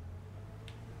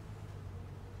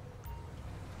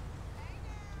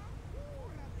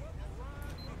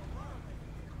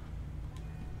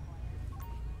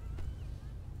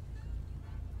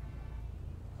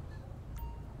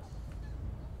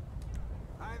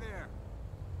 Hi there.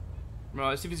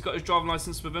 Right, see if he's got his driving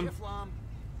license with him. Iflam.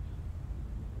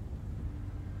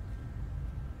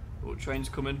 Oh, train's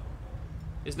coming.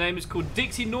 His name is called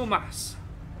Dixie Normas.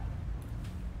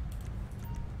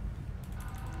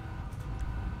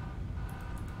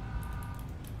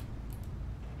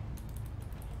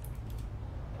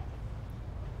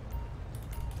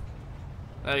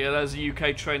 There you go, there's a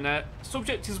UK train there.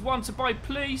 Subject is wanted by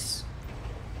police.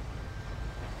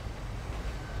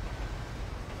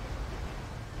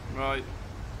 Right.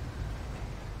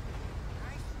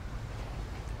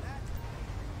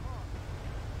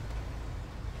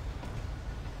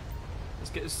 Let's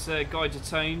get this guy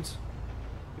detained.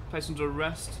 Be placed under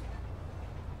arrest.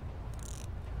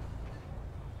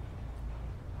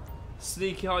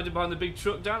 Sneaky hiding behind the big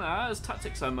truck down. Ah, there's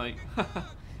tactics though, mate.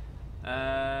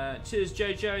 Cheers,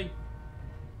 JJ.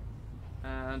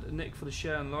 And Nick for the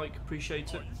share and like.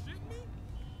 Appreciate it.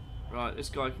 Right, this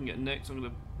guy can get nicked. I'm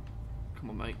gonna. Come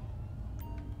on, mate.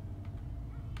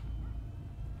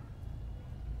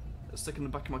 Let's stick in the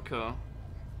back of my car.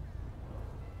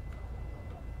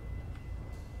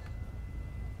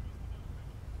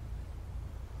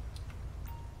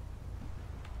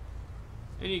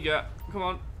 In you go. Come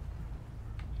on.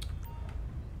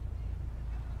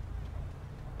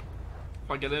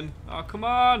 If I get in. Oh, come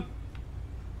on.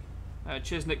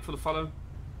 Cheers, Nick, for the follow.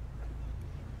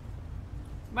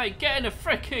 Mate, get in a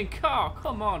freaking car.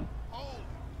 Come on.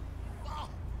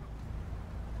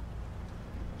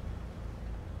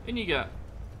 In you go.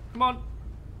 Come on.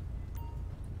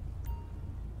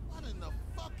 What in the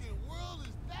fucking world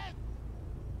is that?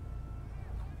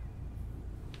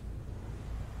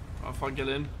 Oh, if I get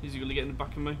in, is he going to get in the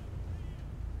back of me?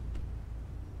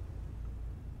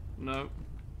 No.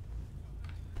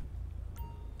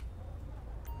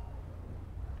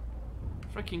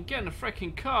 Freaking get in a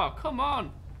freaking car. Come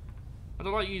on. I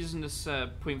don't like using this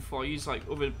 .4. I use like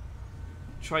other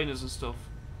trainers and stuff.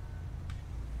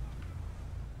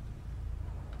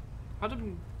 I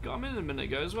didn't got him in a minute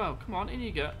ago as well. Come on, in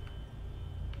you get.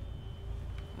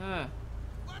 There.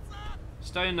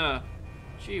 Stay in there.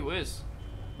 Gee whiz.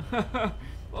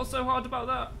 What's so hard about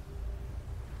that?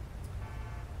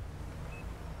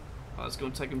 Right, let's go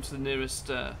and take him to the nearest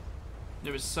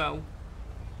cell.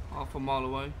 Half a mile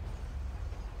away.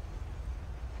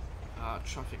 Ah,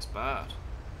 traffic's bad.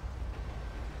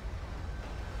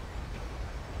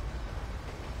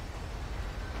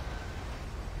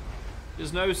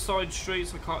 There's no side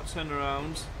streets, I can't turn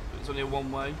around. It's only a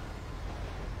one way.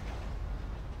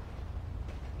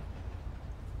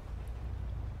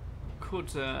 Could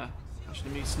actually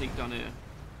let me sneak down here.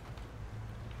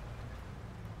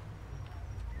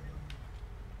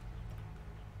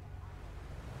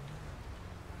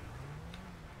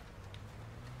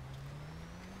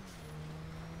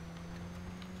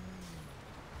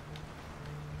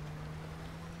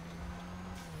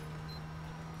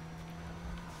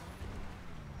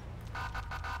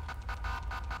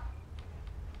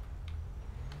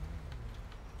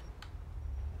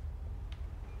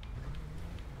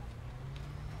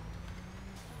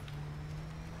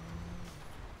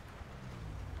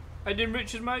 How you doing,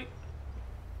 Richard, mate?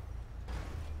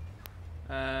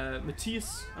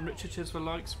 Matthias and Richard, cheers for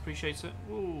likes. Appreciate it.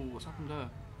 Ooh, what's happened there?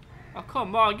 Oh,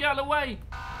 come on, get out of the way!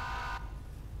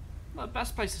 Not the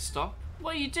best place to stop.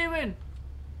 What are you doing?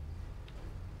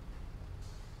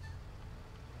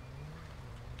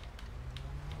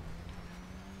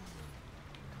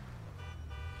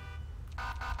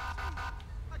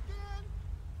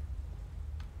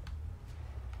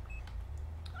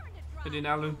 Good in,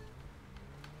 Alan.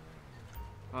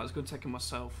 Alright, let's go take it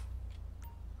myself.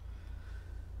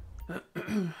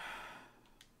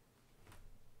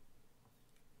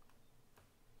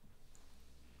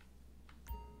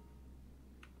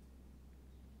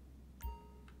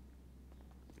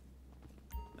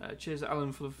 Cheers,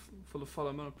 Alan, for the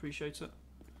follow, man. I appreciate it.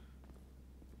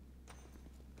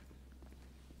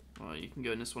 Alright, you can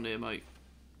go in this one here, mate.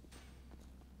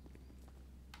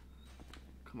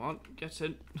 Come on, get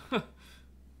in. I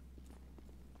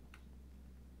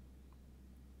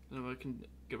don't know if I can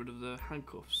get rid of the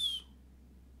handcuffs.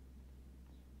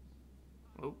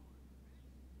 Oh.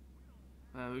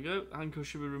 There we go. Handcuffs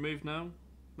should be removed now.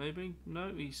 Maybe?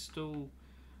 No, he's still...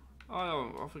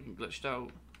 Oh, I fucking glitched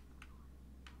out.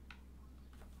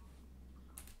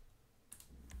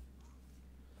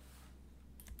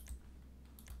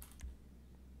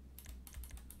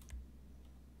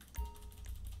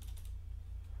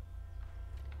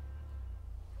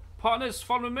 Partners,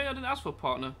 following me? I didn't ask for a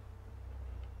partner.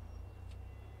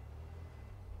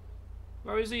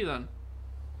 Where is he then?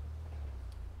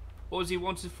 What was he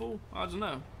wanted for? I don't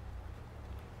know.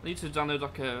 I need to download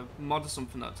like a mod or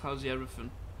something that tells you everything.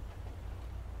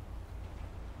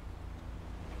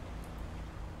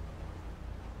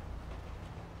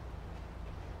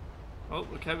 Oh,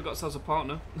 okay, we got ourselves a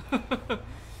partner.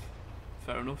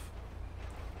 Fair enough.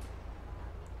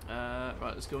 Right,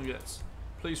 let's go and get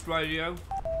police radio.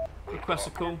 Request a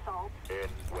call.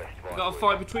 We got a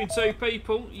fight between two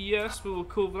people. Yes, we will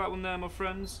call for that one there, my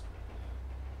friends.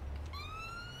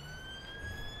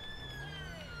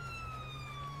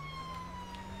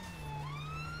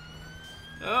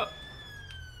 Oh.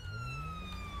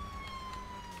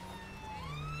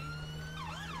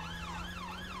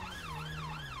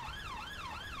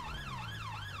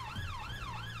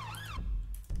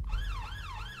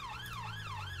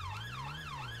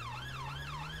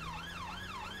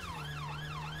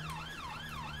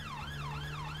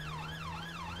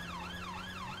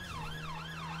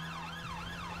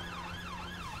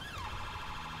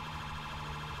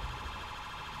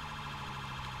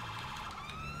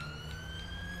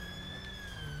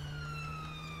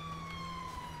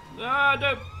 Ah,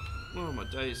 don't. Oh, my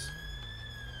days.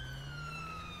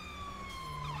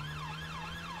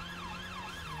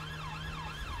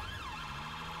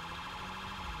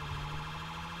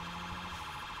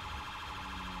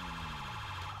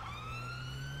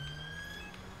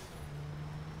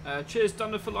 Cheers,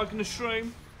 Dana, for liking the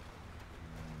stream.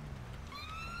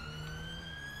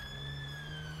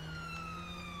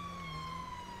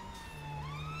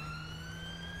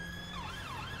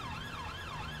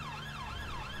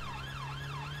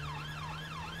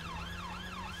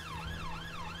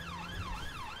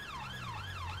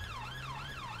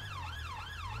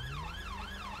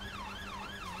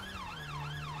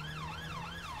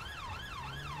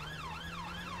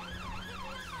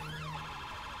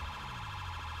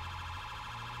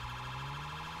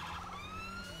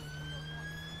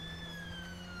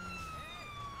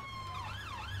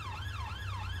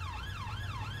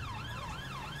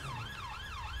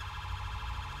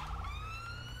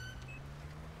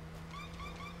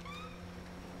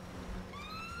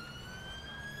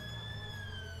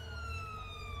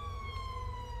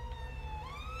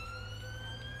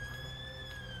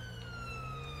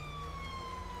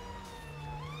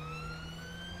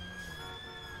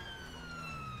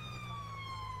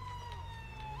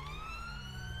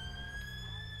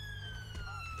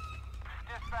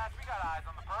 Dispatch, we got eyes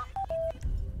on the perp.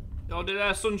 Oh,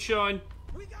 there, sunshine.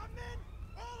 We got men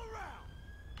all around.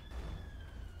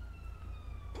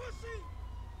 Pussy.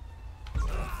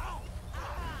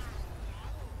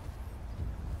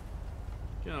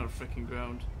 Get on the freaking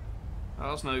ground. Oh,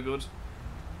 that's no good.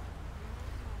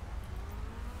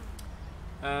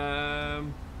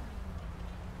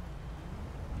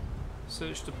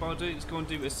 Search the body. Let's go and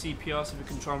do a CPR so we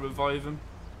can try and revive him.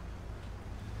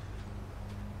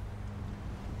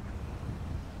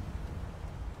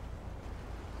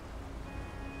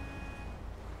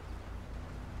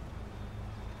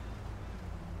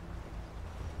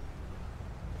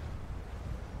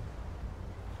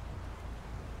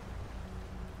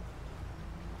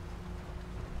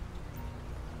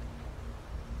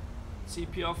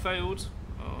 CPR failed.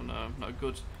 Oh no, not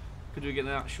good. Could we get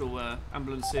an actual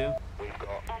ambulance here? We've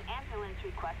got An ambulance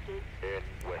requested.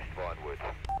 in West Vinewood.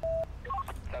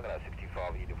 Tango out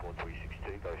 65, uniform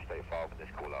 362, go state 5 and this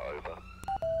call out over.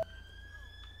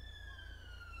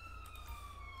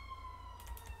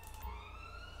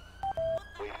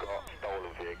 We've got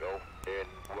stolen vehicle in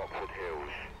Rockwood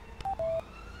Hills.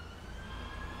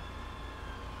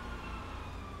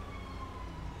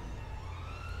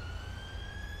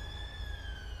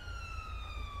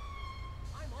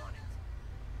 I'm on it.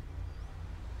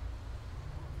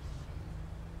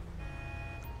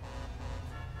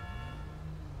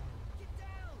 Get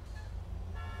down.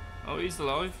 Oh, he's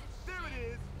alive. There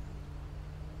it is.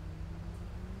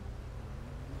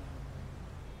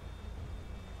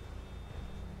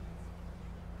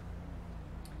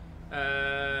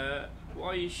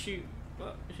 Why you shoot?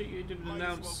 What? Shoot you didn't Might as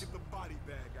well announce. get the body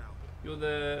bag out. You're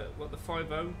the what? The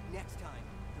 5-0. Next time.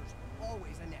 There's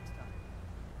always a next time.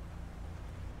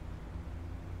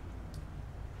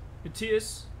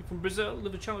 Matthias, you're from Brazil.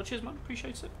 Live a channel. Cheers, man.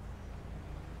 Appreciate it.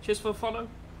 Cheers for a follow.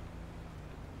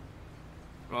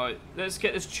 Right, let's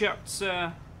get this chat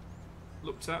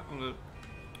looked at. I'm gonna.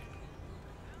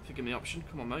 If you give me the option,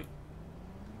 come on, mate.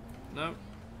 No,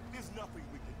 There's nothing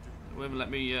we can do. they won't let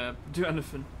me do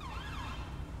anything.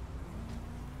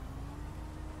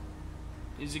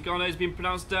 Is he gone? He's been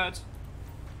pronounced dead.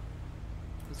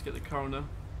 Let's get the coroner.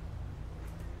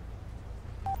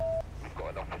 We've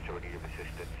got an officer in need of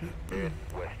assistance in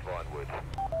West Vinewood.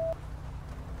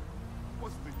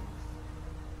 What's the use?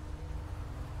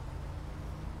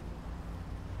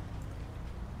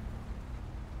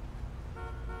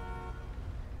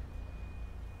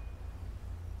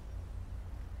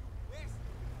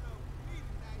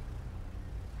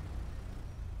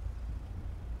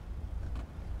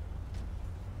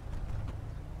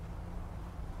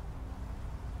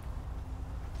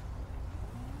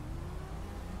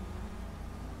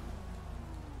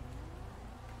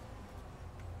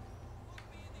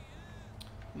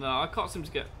 No, I can't seem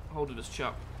to get hold of this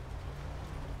chap.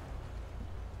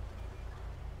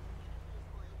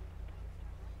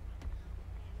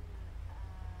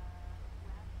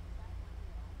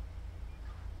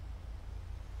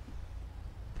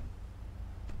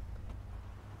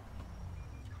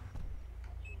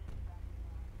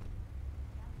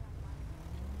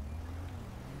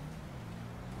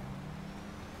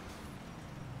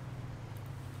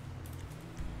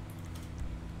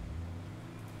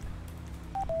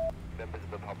 Members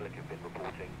of the public have been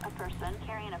reporting A person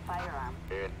carrying a firearm.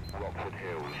 in Rockwood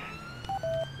Hills.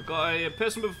 We've got a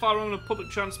person with a firearm on public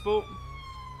transport.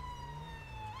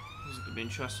 This is going to be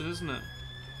interesting, isn't it?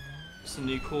 It's a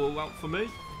new call out for me.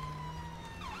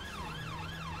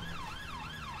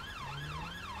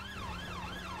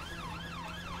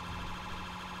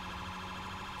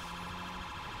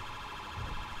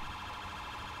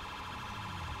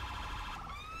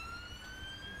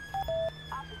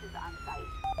 Officers on site.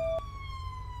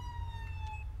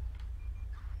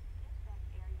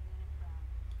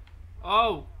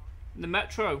 Oh, in the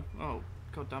metro. Oh,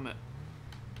 god damn it.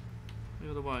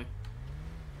 The other way.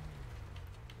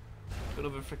 Got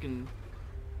another freaking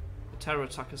terror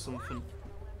attack or something.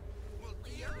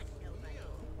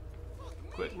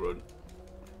 Quick run.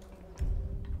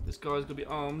 This guy's gonna be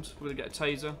armed. We're gonna get a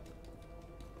taser.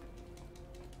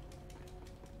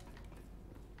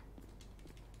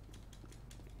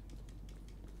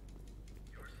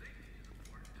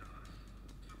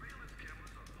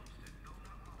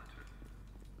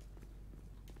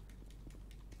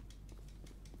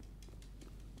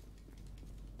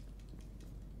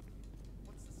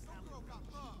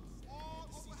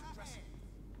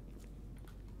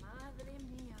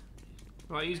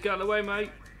 Right, he's getting away, mate.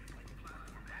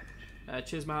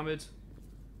 Cheers, Mohammed.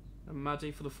 And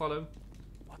Maddie for the follow.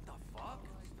 What the fuck?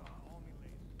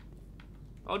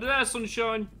 Oh, there,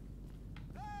 sunshine.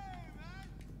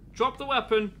 Drop the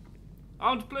weapon.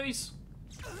 Armed, please.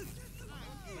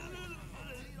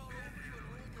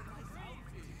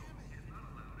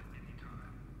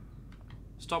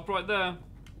 Stop right there.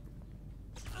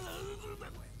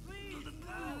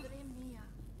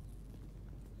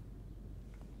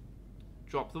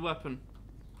 Drop the weapon.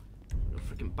 You're a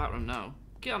freaking batter now.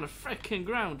 Get on the freaking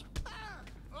ground.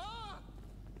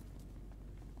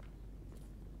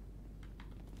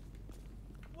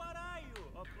 What are you,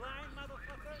 a blind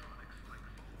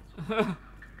motherfucker?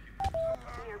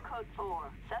 Clear code 4.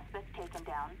 Suspect taken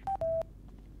down.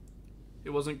 He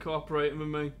wasn't cooperating with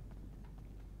me.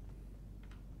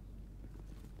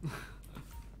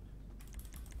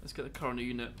 Let's get the coroner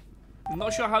unit. I'm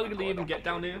not sure how they're gonna even get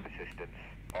down here. Assistance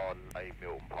on a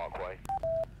Milton Parkway.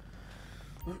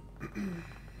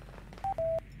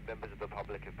 members of the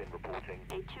public have been reporting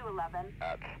A 211.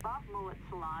 at Bob Mullet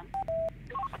Salon.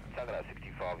 Tango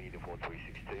 65, uniform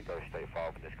 362, go state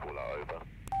 5 and this call out over.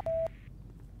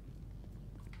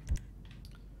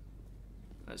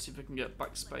 Let's see if we can get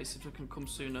backspace, if we can come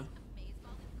sooner.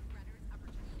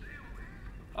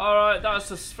 Alright, that's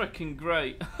just freaking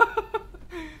great.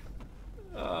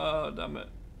 Oh, damn it.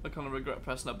 I kind of regret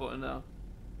pressing that button now.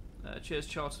 Cheers,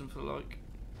 Charlton, for the like.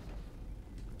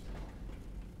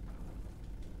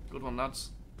 Good one,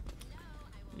 lads.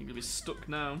 You're gonna be stuck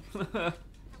now. We gotta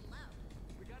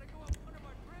go up one of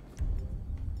our trips.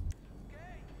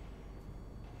 Okay.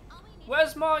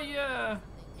 Where's my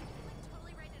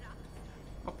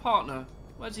my partner?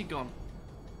 Where's he gone?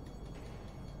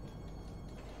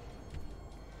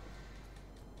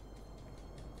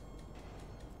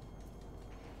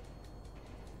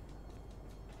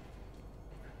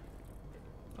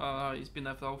 Oh, he's been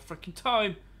there for the whole freaking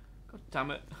time. God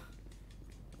damn it.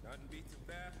 Nothing beats a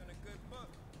bath and a good book.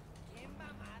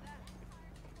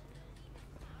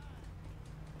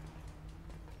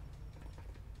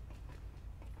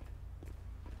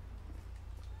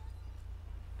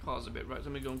 Car's a bit wrecked.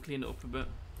 Let me go and clean it up a bit.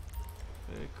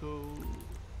 Vehicle,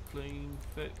 clean,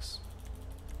 fix.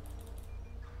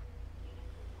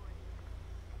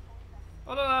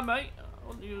 Oh no, mate.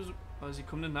 Oh, is he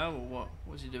coming in now or what?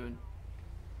 What's he doing?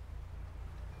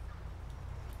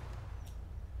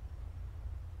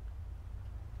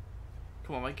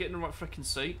 Come on, mate. Get in the right freaking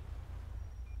seat.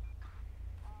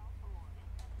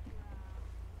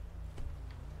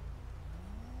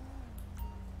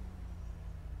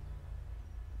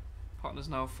 Partner's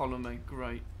now following me.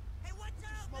 Great. Hey, watch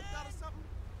out, Smoked out or something?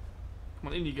 Come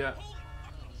on, in you get. Holy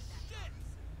fucking shit!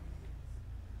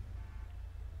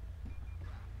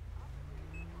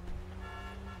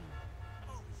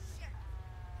 Oh, shit.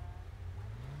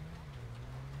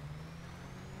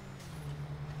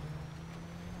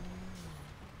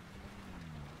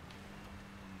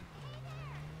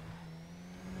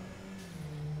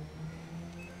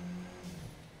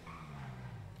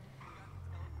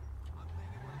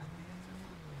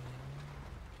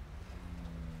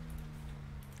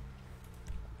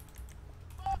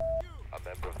 A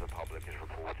member of the public is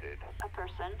reported A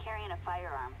person carrying a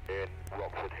firearm. in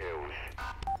Rockford Hills.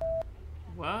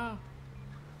 Wow.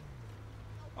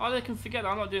 Oh, they can forget that.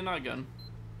 I'm not doing that again.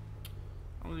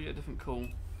 I'm gonna get a different call.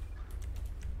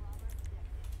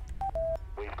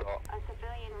 We've got A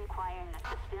civilian requiring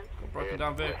assistance. Broken in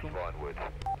down vehicle. West Vinewood.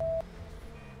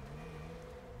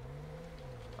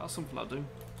 That's something I'll do.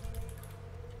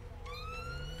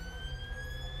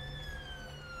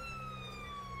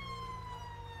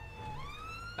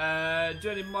 Do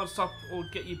any mod stop or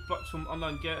get you blocked from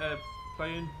online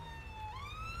playing?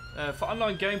 For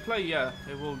online gameplay, yeah,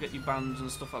 it will get you banned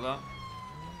and stuff like that.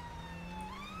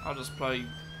 I'll just play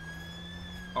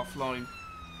offline.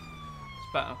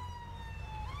 It's better.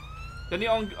 The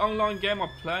only online game I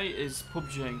play is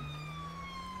PUBG.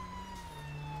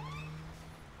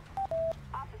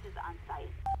 Officers on site.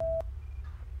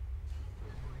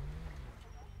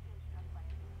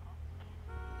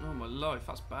 Oh my life,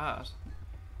 that's bad.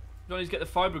 We don't need to get the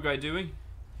fire brigade, do we?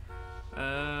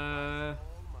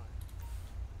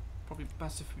 Probably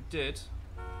best if we did.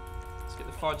 Let's get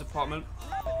the fire department.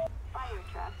 Fire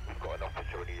truck. We've got an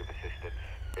officer in need of assistance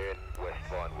in West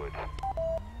Vinewood.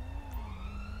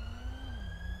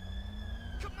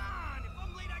 Come on! If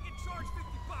I'm late, I get charged $50.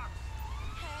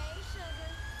 Hey,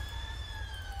 sugar.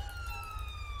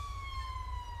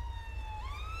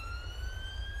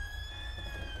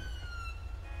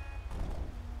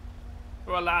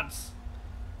 Alright, lads.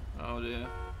 Oh dear.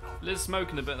 Liz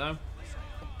smoking a bit though.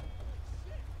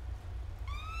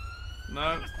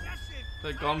 No,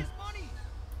 they're gone.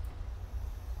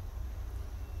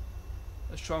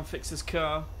 Let's try and fix this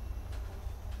car.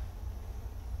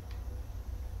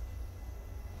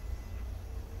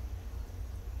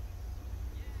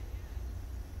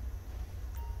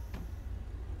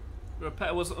 The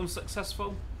repair was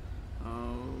unsuccessful.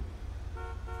 Oh.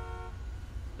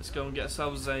 Let's go and get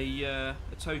ourselves a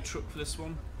tow truck for this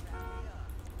one.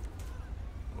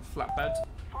 Or flatbed.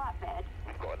 Flatbed.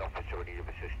 We've got an officer in need of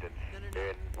assistance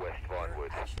in West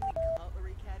Vinewood.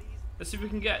 Let's see if we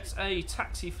can get a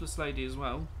taxi for this lady as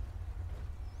well.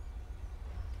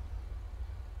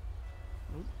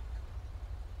 Oh.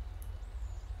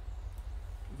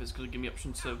 If it's going to give me the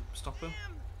option to stop her.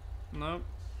 No.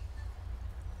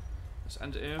 Let's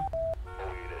end it here. All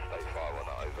units stay fire on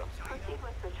that over. Proceed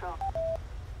with patrol.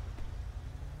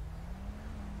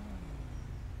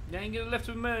 You ain't getting left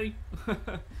with me.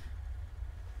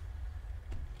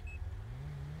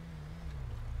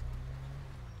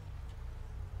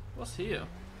 What's here?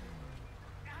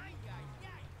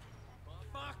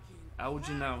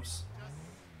 Algae Nouse.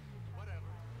 Whatever.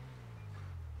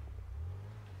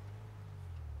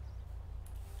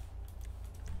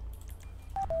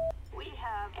 We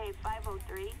have a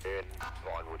 503. In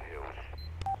Vinewood Hills.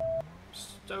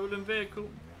 Stolen vehicle.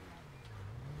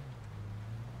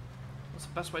 What's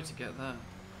the best way to get there?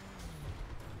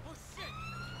 Oh shit!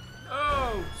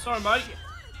 Oh, sorry, mate.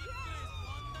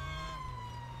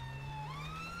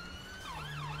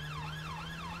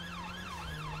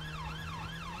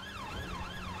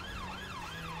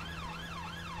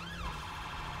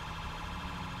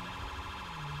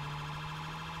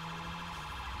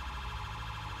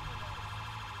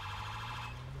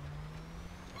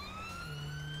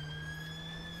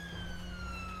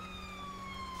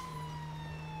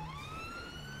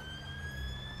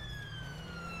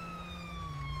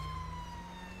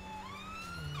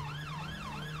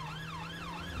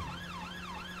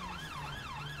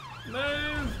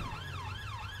 Move!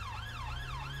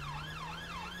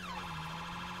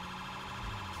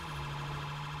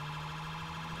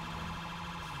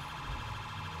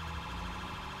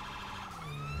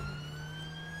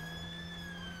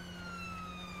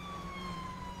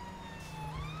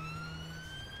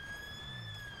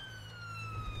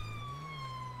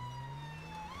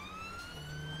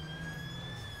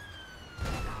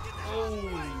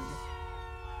 Oh,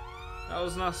 that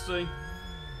was nasty.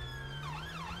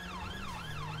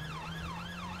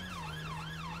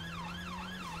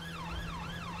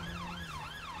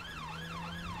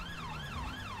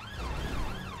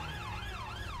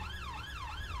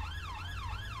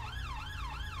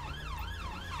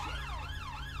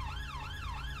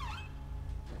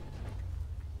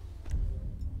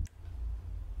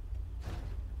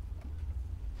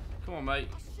 Come on, mate.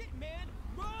 Oh shit, man!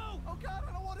 Move! Oh god,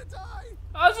 I don't want to die!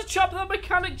 Oh, there's a chap, that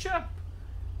mechanic chap.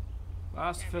 Well,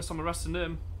 that's the first time arresting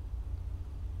him.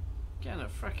 Get in a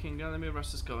freaking gun, let me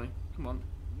arrest this guy. Come on.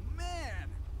 Man!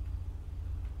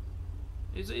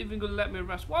 Is it even going to let me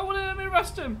arrest? Why wouldn't it let me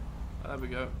arrest him? Oh, there we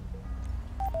go.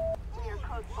 Clear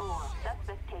code 4.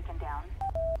 Suspect taken down.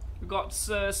 We've got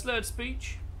slurred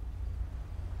speech.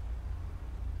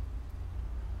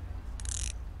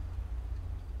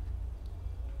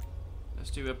 Let's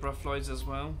do a breathalyzer as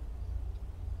well.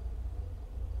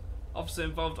 Officer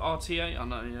involved RTA. I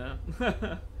know,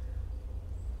 yeah.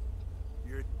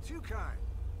 You're too kind.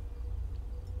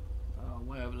 Oh,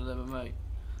 way over the limit, mate.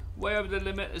 Way over the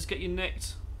limit. Let's get you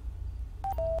nicked.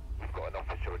 We've got an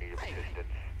officer in need of assistance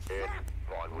in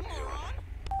Vinewood Hills.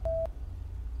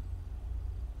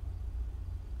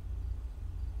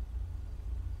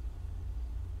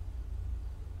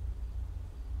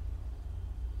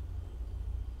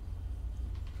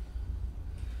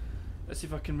 Let's see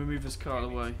if I can remove this car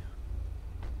away.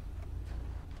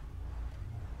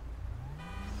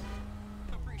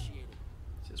 Appreciate it.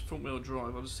 See, it's front wheel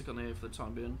drive. I'll just stick on here for the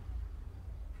time being.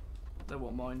 They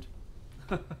won't mind.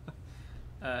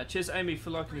 Cheers, Amy,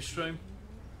 for liking the stream.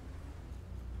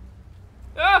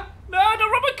 Ah! No,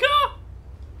 don't rob my car!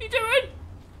 What are you doing?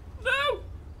 No!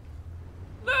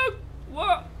 No!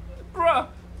 What? Bruh!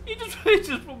 You just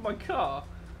robbed my car?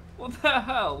 What the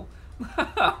hell?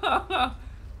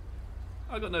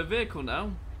 I got no vehicle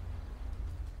now.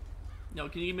 Yo,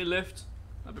 can you give me a lift?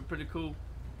 That'd be pretty cool.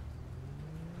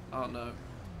 Oh no.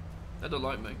 They don't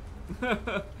like me.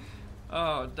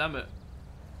 Oh, damn it.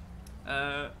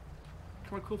 Can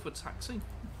I call for a taxi?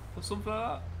 Or something like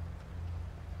that?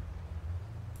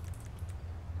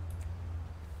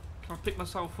 Can I pick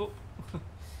myself up?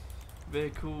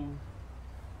 Vehicle.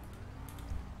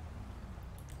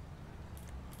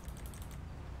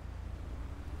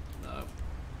 No.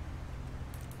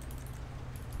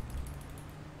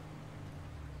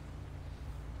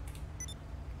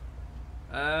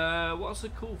 What's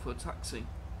it called for a taxi?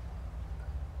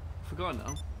 I forgot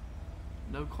now.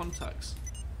 No contacts.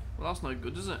 Well, that's no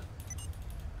good, is it?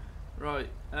 Right.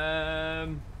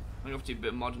 I'm gonna have to do a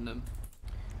bit of modding them.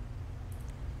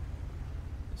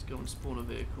 Let's go and spawn a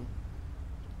vehicle.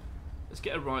 Let's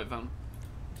get a right van.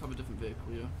 Let's have a different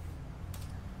vehicle,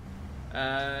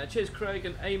 yeah. Cheers, Craig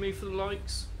and Amy, for the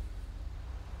likes.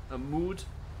 And Mood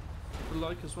for the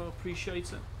like as well.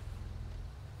 Appreciate it.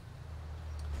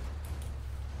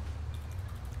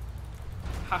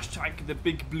 Hashtag the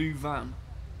big blue van.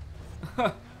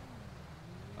 I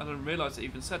didn't realise it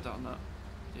even said that on that.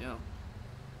 Yeah.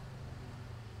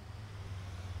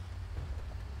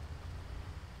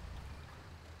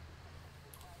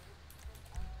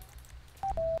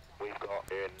 We've got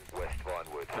in West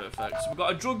Vinewood. Perfect. So we've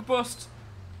got a drug bust.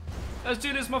 Let's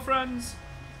do this, my friends.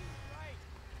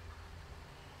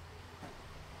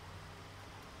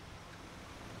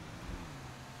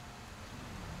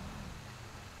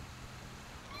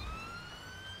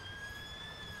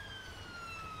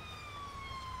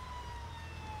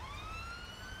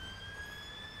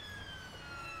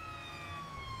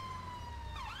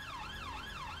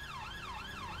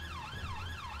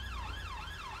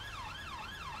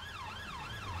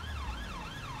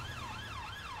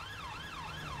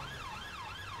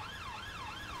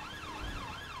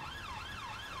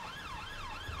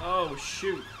 Oh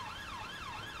shoot.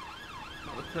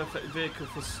 Not the perfect vehicle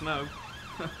for snow.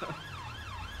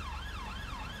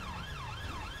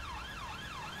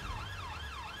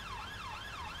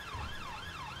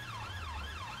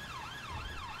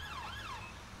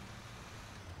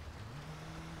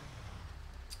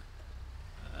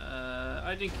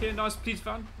 I didn't care. Nice police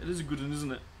van. It is a good one,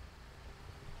 isn't it?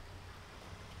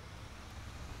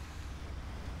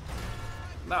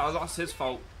 No, that's his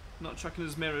fault. Not checking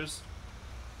his mirrors.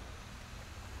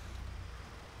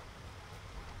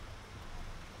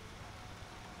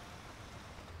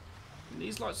 And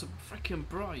these lights are freaking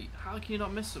bright. How can you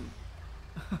not miss them?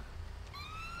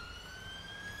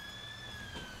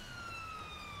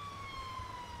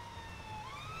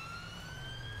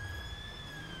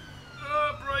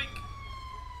 Brake!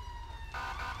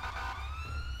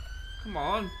 Come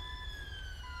on.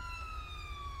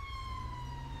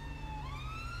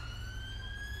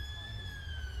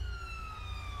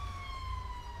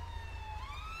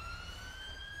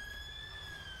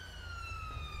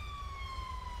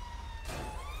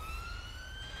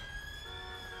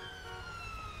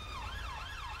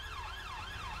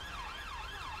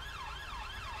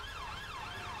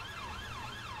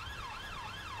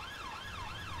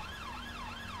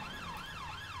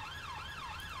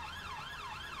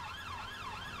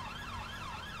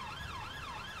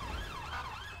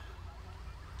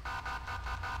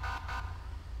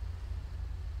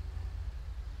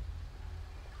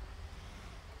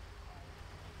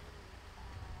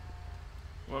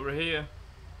 Well, we're here.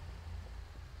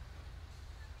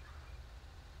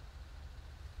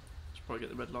 Should probably get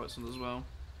the red lights on as well.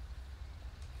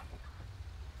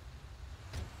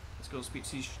 Let's go and speak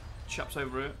to these chaps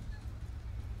over it.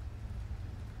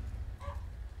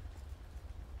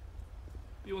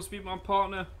 You want to speak to my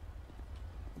partner?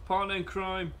 My partner in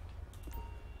crime.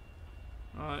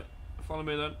 Alright, follow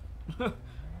me then. Don't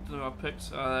know what I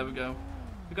picked. Ah, there we go.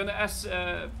 We're going to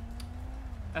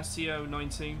SEO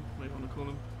 19, what you want to call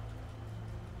him.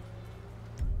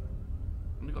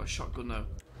 Only got a shotgun though.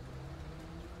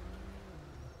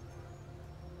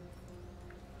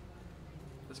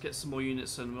 Let's get some more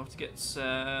units in. We'll have to get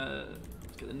the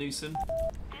noose in.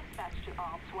 Dispatch to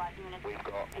all SWAT units. We've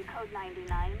got in code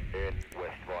 99. in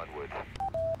West Vinewood.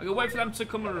 I'm gonna wait for them to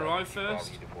come and arrive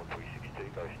first. Uniform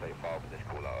 362, go stay 5 with this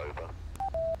call out over.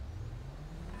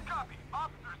 Copy.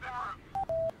 Officers en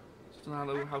route. Just don't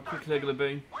know how quickly they're gonna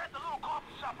be. We're at the little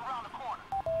coffee shop around the corner.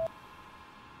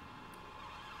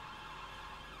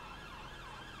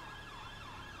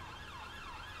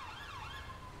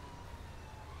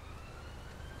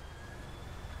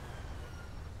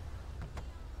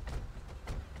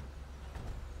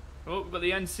 Oh, we've got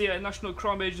the NCA, National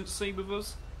Crime Agency, with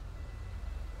us.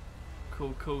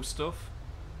 Cool, cool stuff.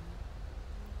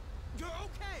 You're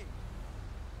okay.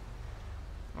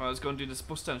 Alright, let's go and do this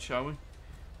bus stand, shall we?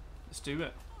 Let's do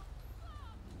it.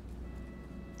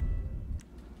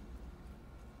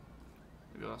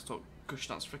 Maybe I'll start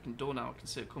gushing that freaking door now. I can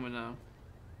see it coming now.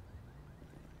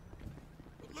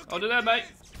 Look Oh, at there, mate.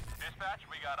 this. Dispatch,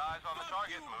 we got eyes on the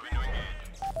target. Moving to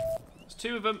engage. There's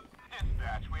two of them.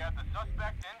 Dispatch, we have the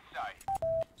suspect in sight.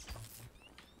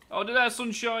 Oh, there,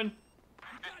 sunshine.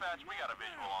 Dispatch, we got a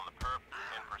visual on the perp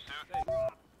in pursuit.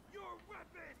 Your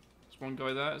weapon. There's one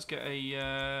guy there. Let's get a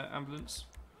ambulance.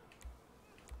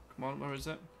 Come on, where is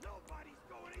it? Nobody's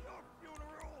going to your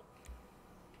funeral.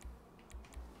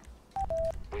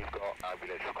 We've got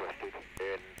ambulance requested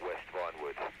in West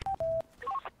Vinewood.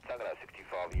 Tango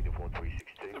 65, uniform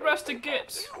 362. Arrested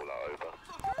Gits. Call out over.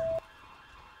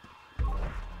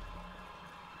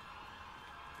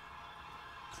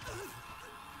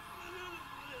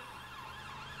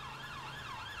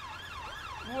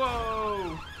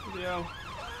 Whoa! Bloody hell.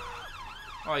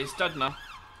 Oh, he's dead now.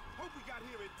 Hope we got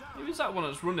here in time. Who's that one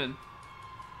that's running?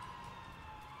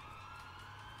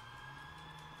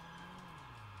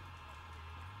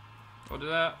 Oh, did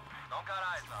that? Don't got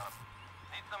eyes on him.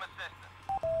 Need some assistance.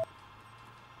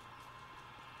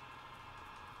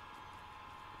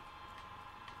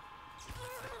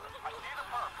 I see the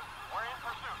perp. We're in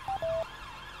pursuit.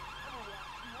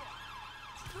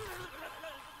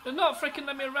 They're not freaking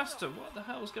letting me arrest him. What the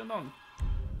hell's going on?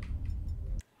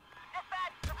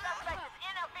 Dispatch, the suspect is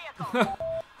in a vehicle.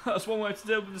 That's one way to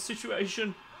deal with the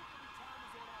situation.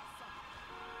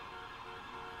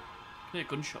 Yeah,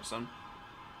 gunshots then.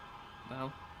 What the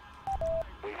hell?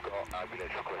 We've got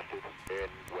ambulance requested in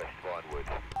West Vinewood.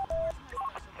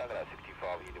 Tango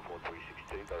 65, uniform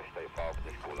 362. Go stay 5 with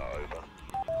this call out over.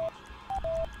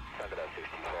 Tango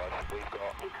 65, we've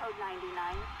got in code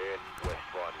 99. in West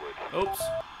Vinewood. Oops.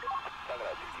 Tango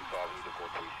 65,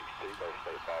 uniform 362. Go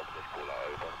stay 5 with this call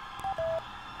out over.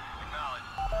 Acknowledge.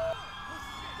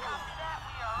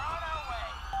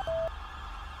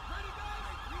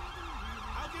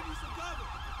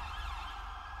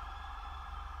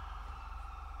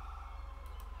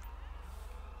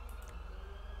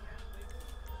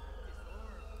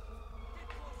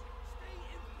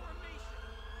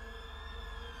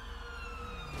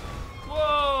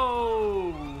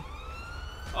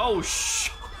 Oh,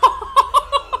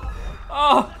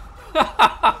 oh.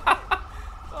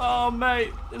 Oh,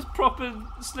 mate. There's proper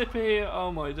slipper here.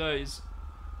 Oh, my days.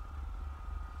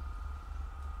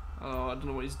 Oh, I don't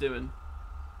know what he's doing.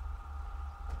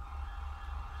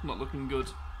 It's not looking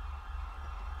good.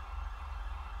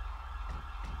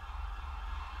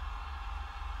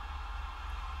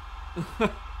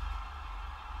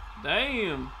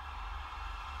 Damn.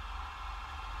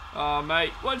 Oh,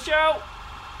 mate. Watch out.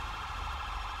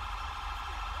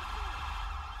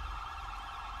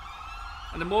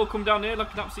 And the more come down here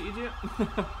like an absolute idiot. I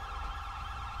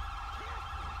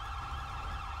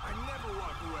never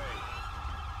walk away.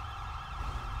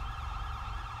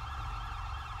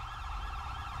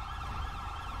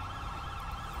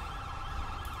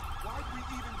 Why'd we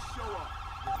even show up?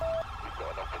 We've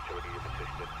got an opportunity of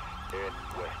assistance in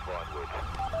West Vinewood.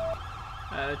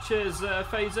 Cheers,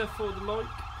 Phaser, for the like.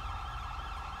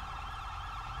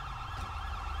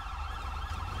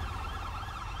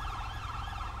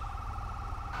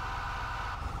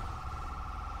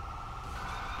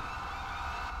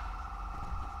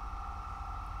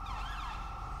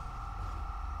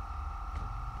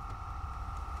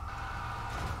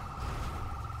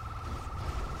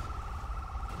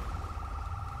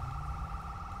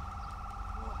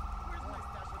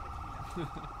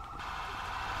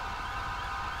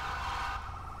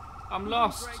 I'm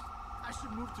lost. I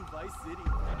should move to Vice City.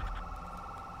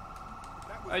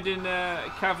 I didn't,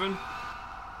 Kevin.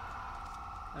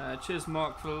 Cheers,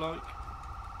 Mark, for the like.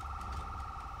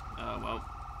 Oh, well.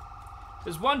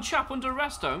 There's one chap under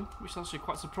arrest, though, which is actually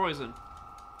quite surprising.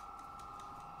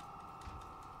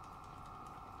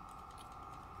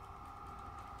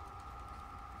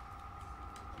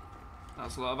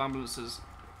 That's a lot of ambulances.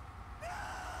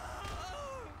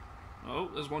 Oh,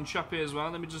 there's one chap here as well.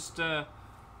 Let me just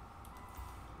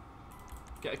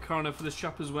get a coroner for this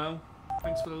chap as well.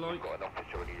 Thanks for the like. We've got an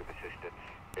opportunity of assistance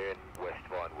in West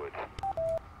Vinewood.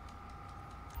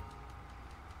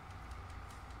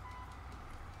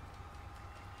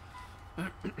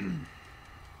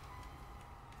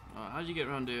 Alright, how'd you get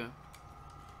around here?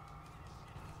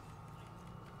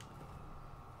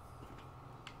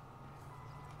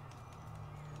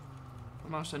 I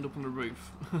managed to end up on the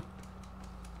roof.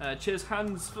 Cheers,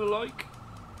 Hands, for the like.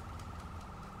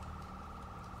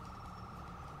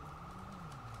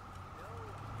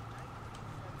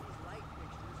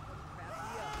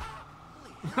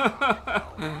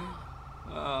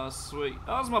 Oh, sweet.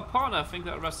 That was my partner, I think,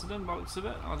 that arrested him by the looks of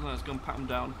it. I don't know, it's gonna pat him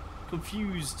down.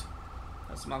 Confused.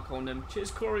 That's some alcohol on him. Cheers,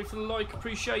 Corey, for the like.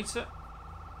 Appreciate it.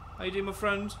 How you doing, my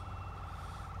friend?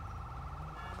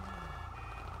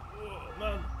 Oh,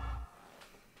 man.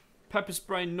 Pepper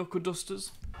spray knuckle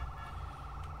dusters.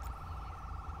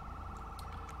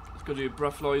 Let's go do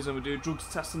breathalyzer and we'll do drugs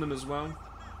testing them as well.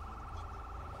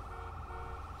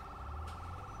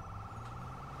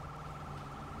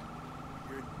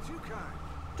 You're too kind.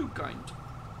 Too kind.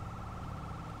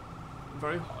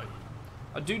 Very high.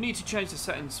 I do need to change the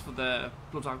settings for the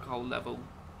blood alcohol level.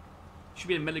 Should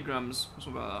be in milligrams or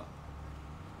something like that.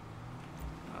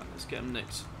 Alright, let's get him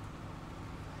nicked.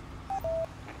 We've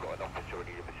got an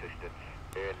opportunity of assistance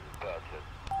in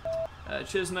Burton.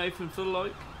 Cheers, Nathan, for the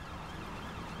like.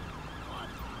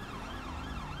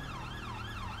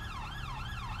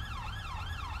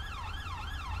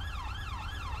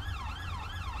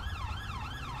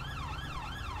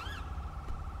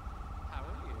 How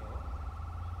are you?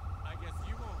 I guess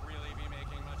you won't really be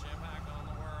making much impact on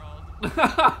the world.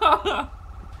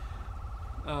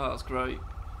 Oh, that's great.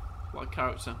 What a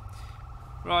character.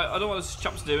 Right, I don't know what this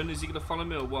chap's doing. Is he going to follow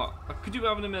me or what? I could do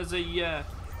having him as a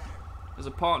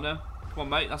partner. Come on,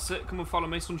 mate, that's it. Come and follow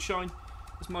me, sunshine.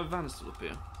 Is my van still up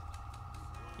here?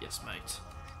 Yes, mate.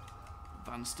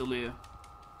 Van's still here.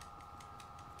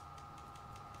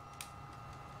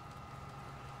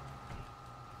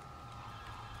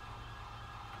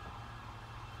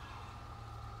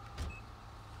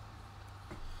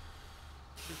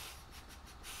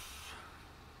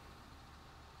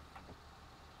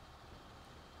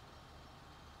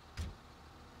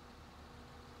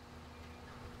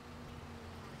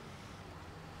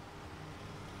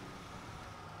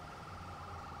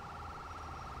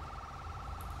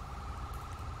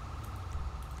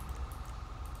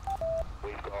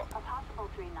 We've got A possible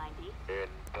 390. in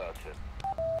Burton.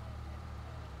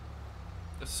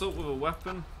 Assault with a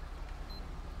weapon.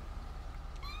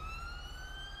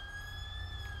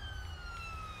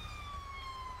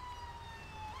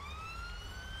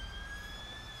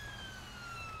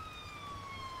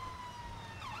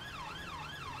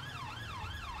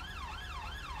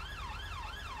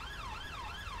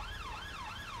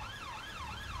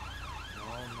 In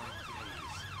all my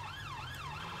days,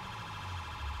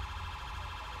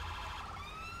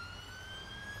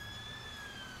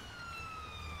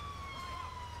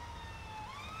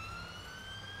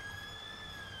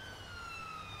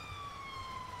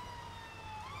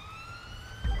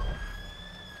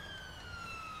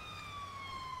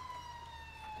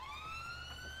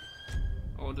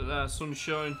 Hold it there,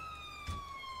 sunshine.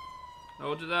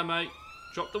 Hold it there, mate.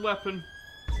 Drop the weapon.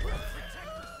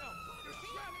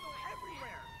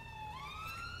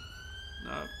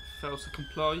 No, fails to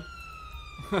comply.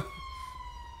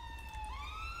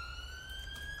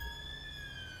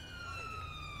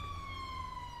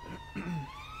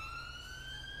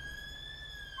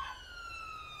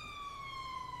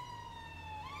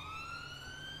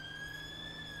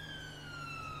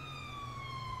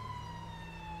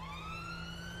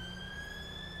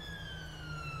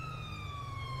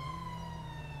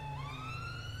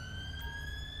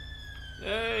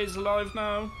 Yeah, he's alive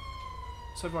now.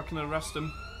 So if I can arrest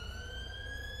him.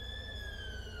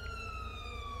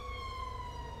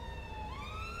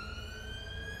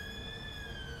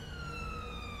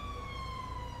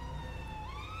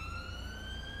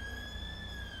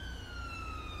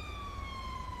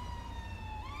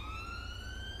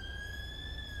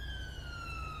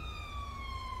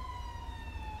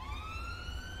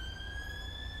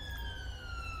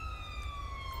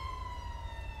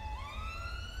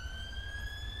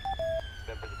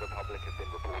 Members of the public have been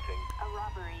reporting A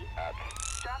robbery. at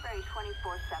Strawberry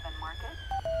 24/7 Market.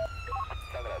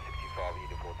 Tango 65,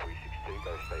 uniform 362.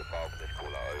 Go stay file when this call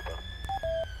are over.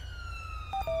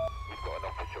 We've got an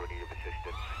officer in need of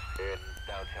assistance in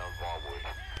downtown Vinewood.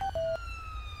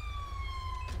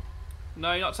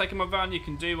 No, you're not taking my van. You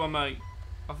can do one, mate.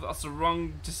 I thought that's the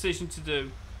wrong decision to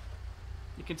do.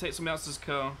 You can take somebody else's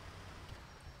car.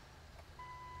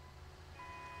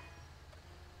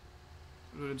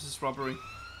 It's this robbery.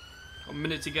 Got a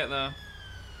minute to get there.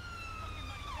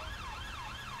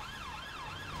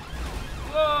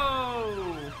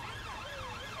 Whoa!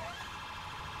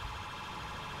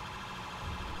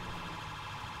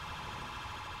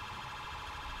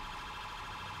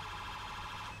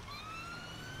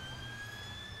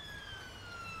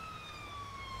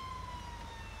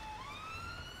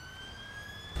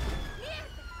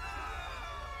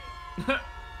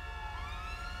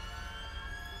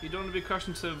 You don't want to be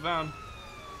crashing into a van.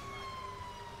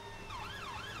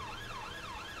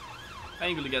 I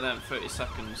ain't gonna get there in 30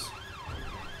 seconds.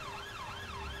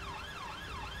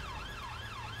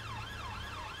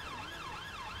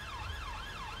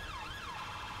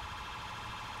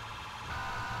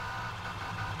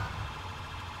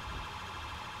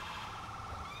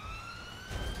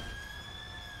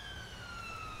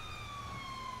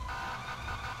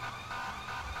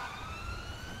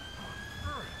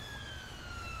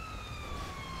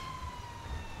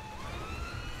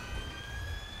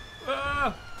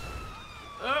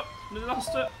 Oh, we lost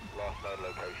it. Last known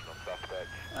location on suspect.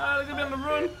 Ah, they're gonna be on the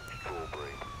run.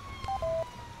 Strawberry.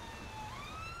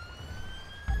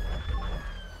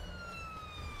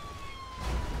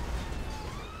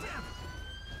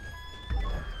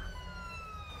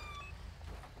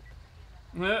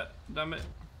 Yeah, damn it.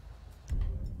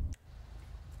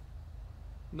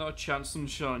 Not a chance,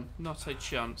 sunshine. Not a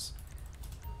chance.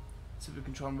 See if we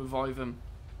can try and revive him.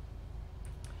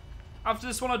 After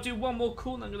this one, I'll do one more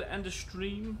call and I'm going to end the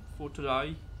stream for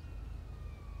today.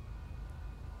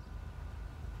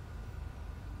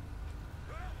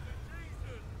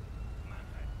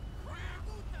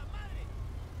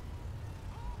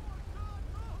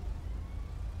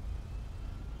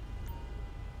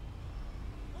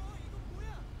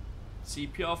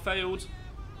 CPR failed.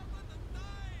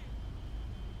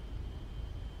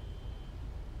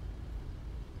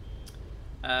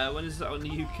 When is that on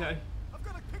the UK?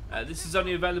 This is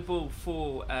only available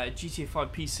for GTA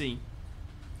 5 PC.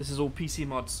 This is all PC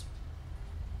mods.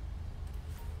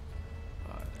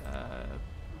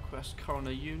 Request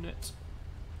coroner unit.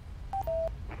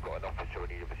 We've got an officer in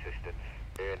need of assistance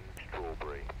in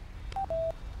Strawberry.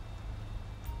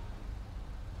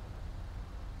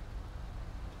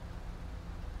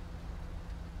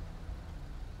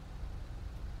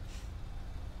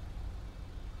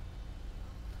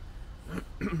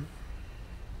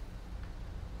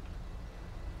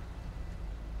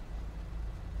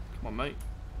 Come on, mate.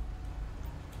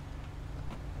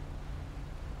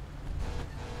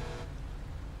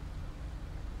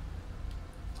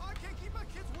 I can't keep my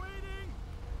kids waiting.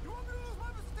 You want me to lose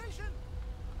my visitation?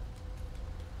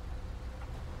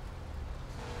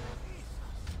 Jesus.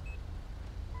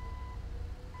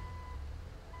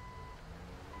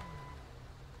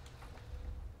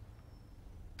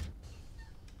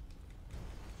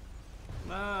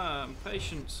 Ah,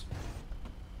 patience.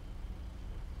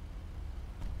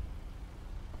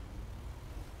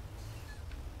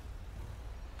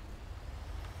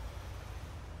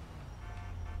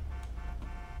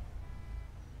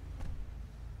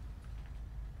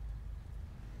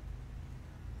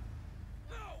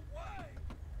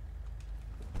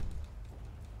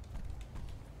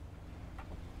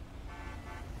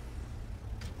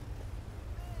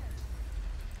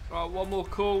 Right, one more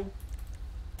call.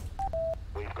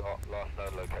 We've got last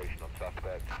known location on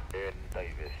suspect in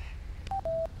Davis.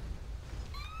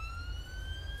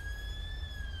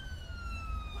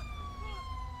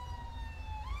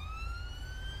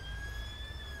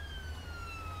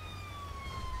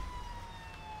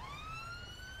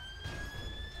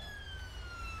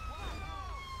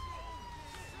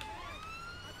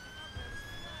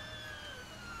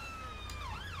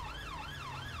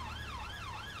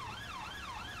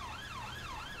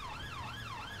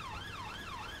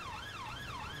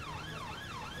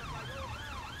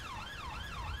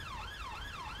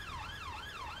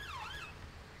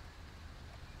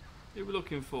 Who are we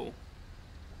looking for?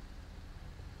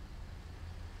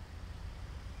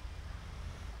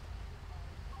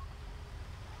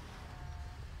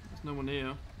 There's no one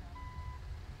here.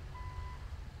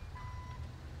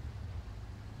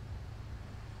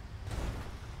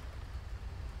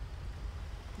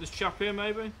 This chap here,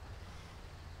 maybe?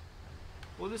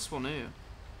 Or this one here?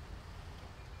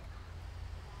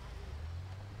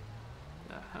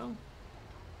 The hell?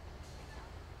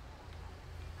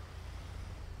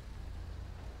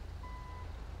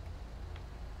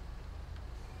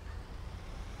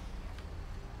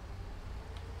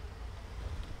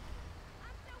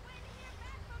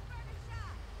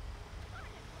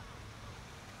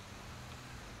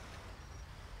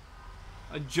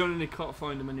 I genuinely can't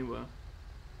find them anywhere.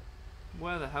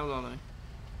 Where the hell are they?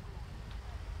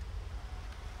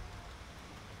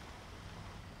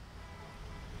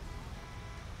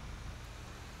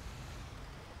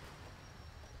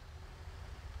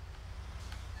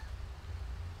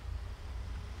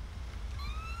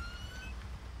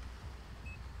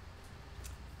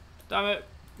 Damn it,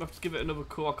 I have to give it another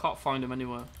call. I can't find them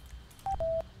anywhere.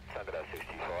 Standard at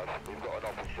 65. We've got an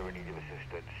officer in need of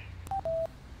assistance.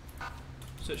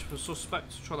 Search for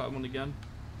suspects. Try that one again.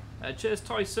 Cheers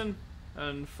Tyson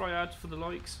and Fryad for the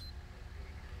likes.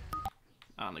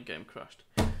 And the game crashed.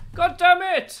 God damn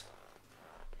it!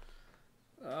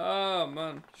 Oh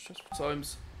man, stressful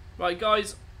times. Right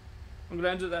guys, I'm gonna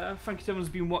end it there. Thank you to everyone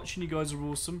who's been watching. You guys are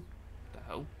awesome. What the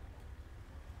hell?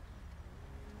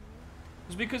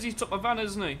 It's because he's took my van,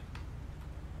 isn't he?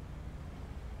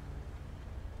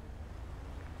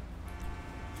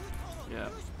 Yeah.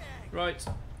 Right.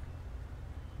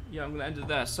 Yeah, I'm going to end it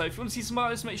there. So if you want to see some more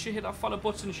of this, make sure you hit that follow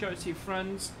button and share it to your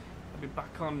friends. I'll be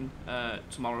back on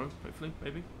tomorrow, hopefully,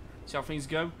 maybe. See how things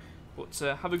go. But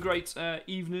have a great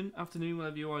evening, afternoon,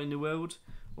 wherever you are in the world,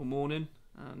 or morning.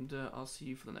 And I'll see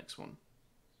you for the next one.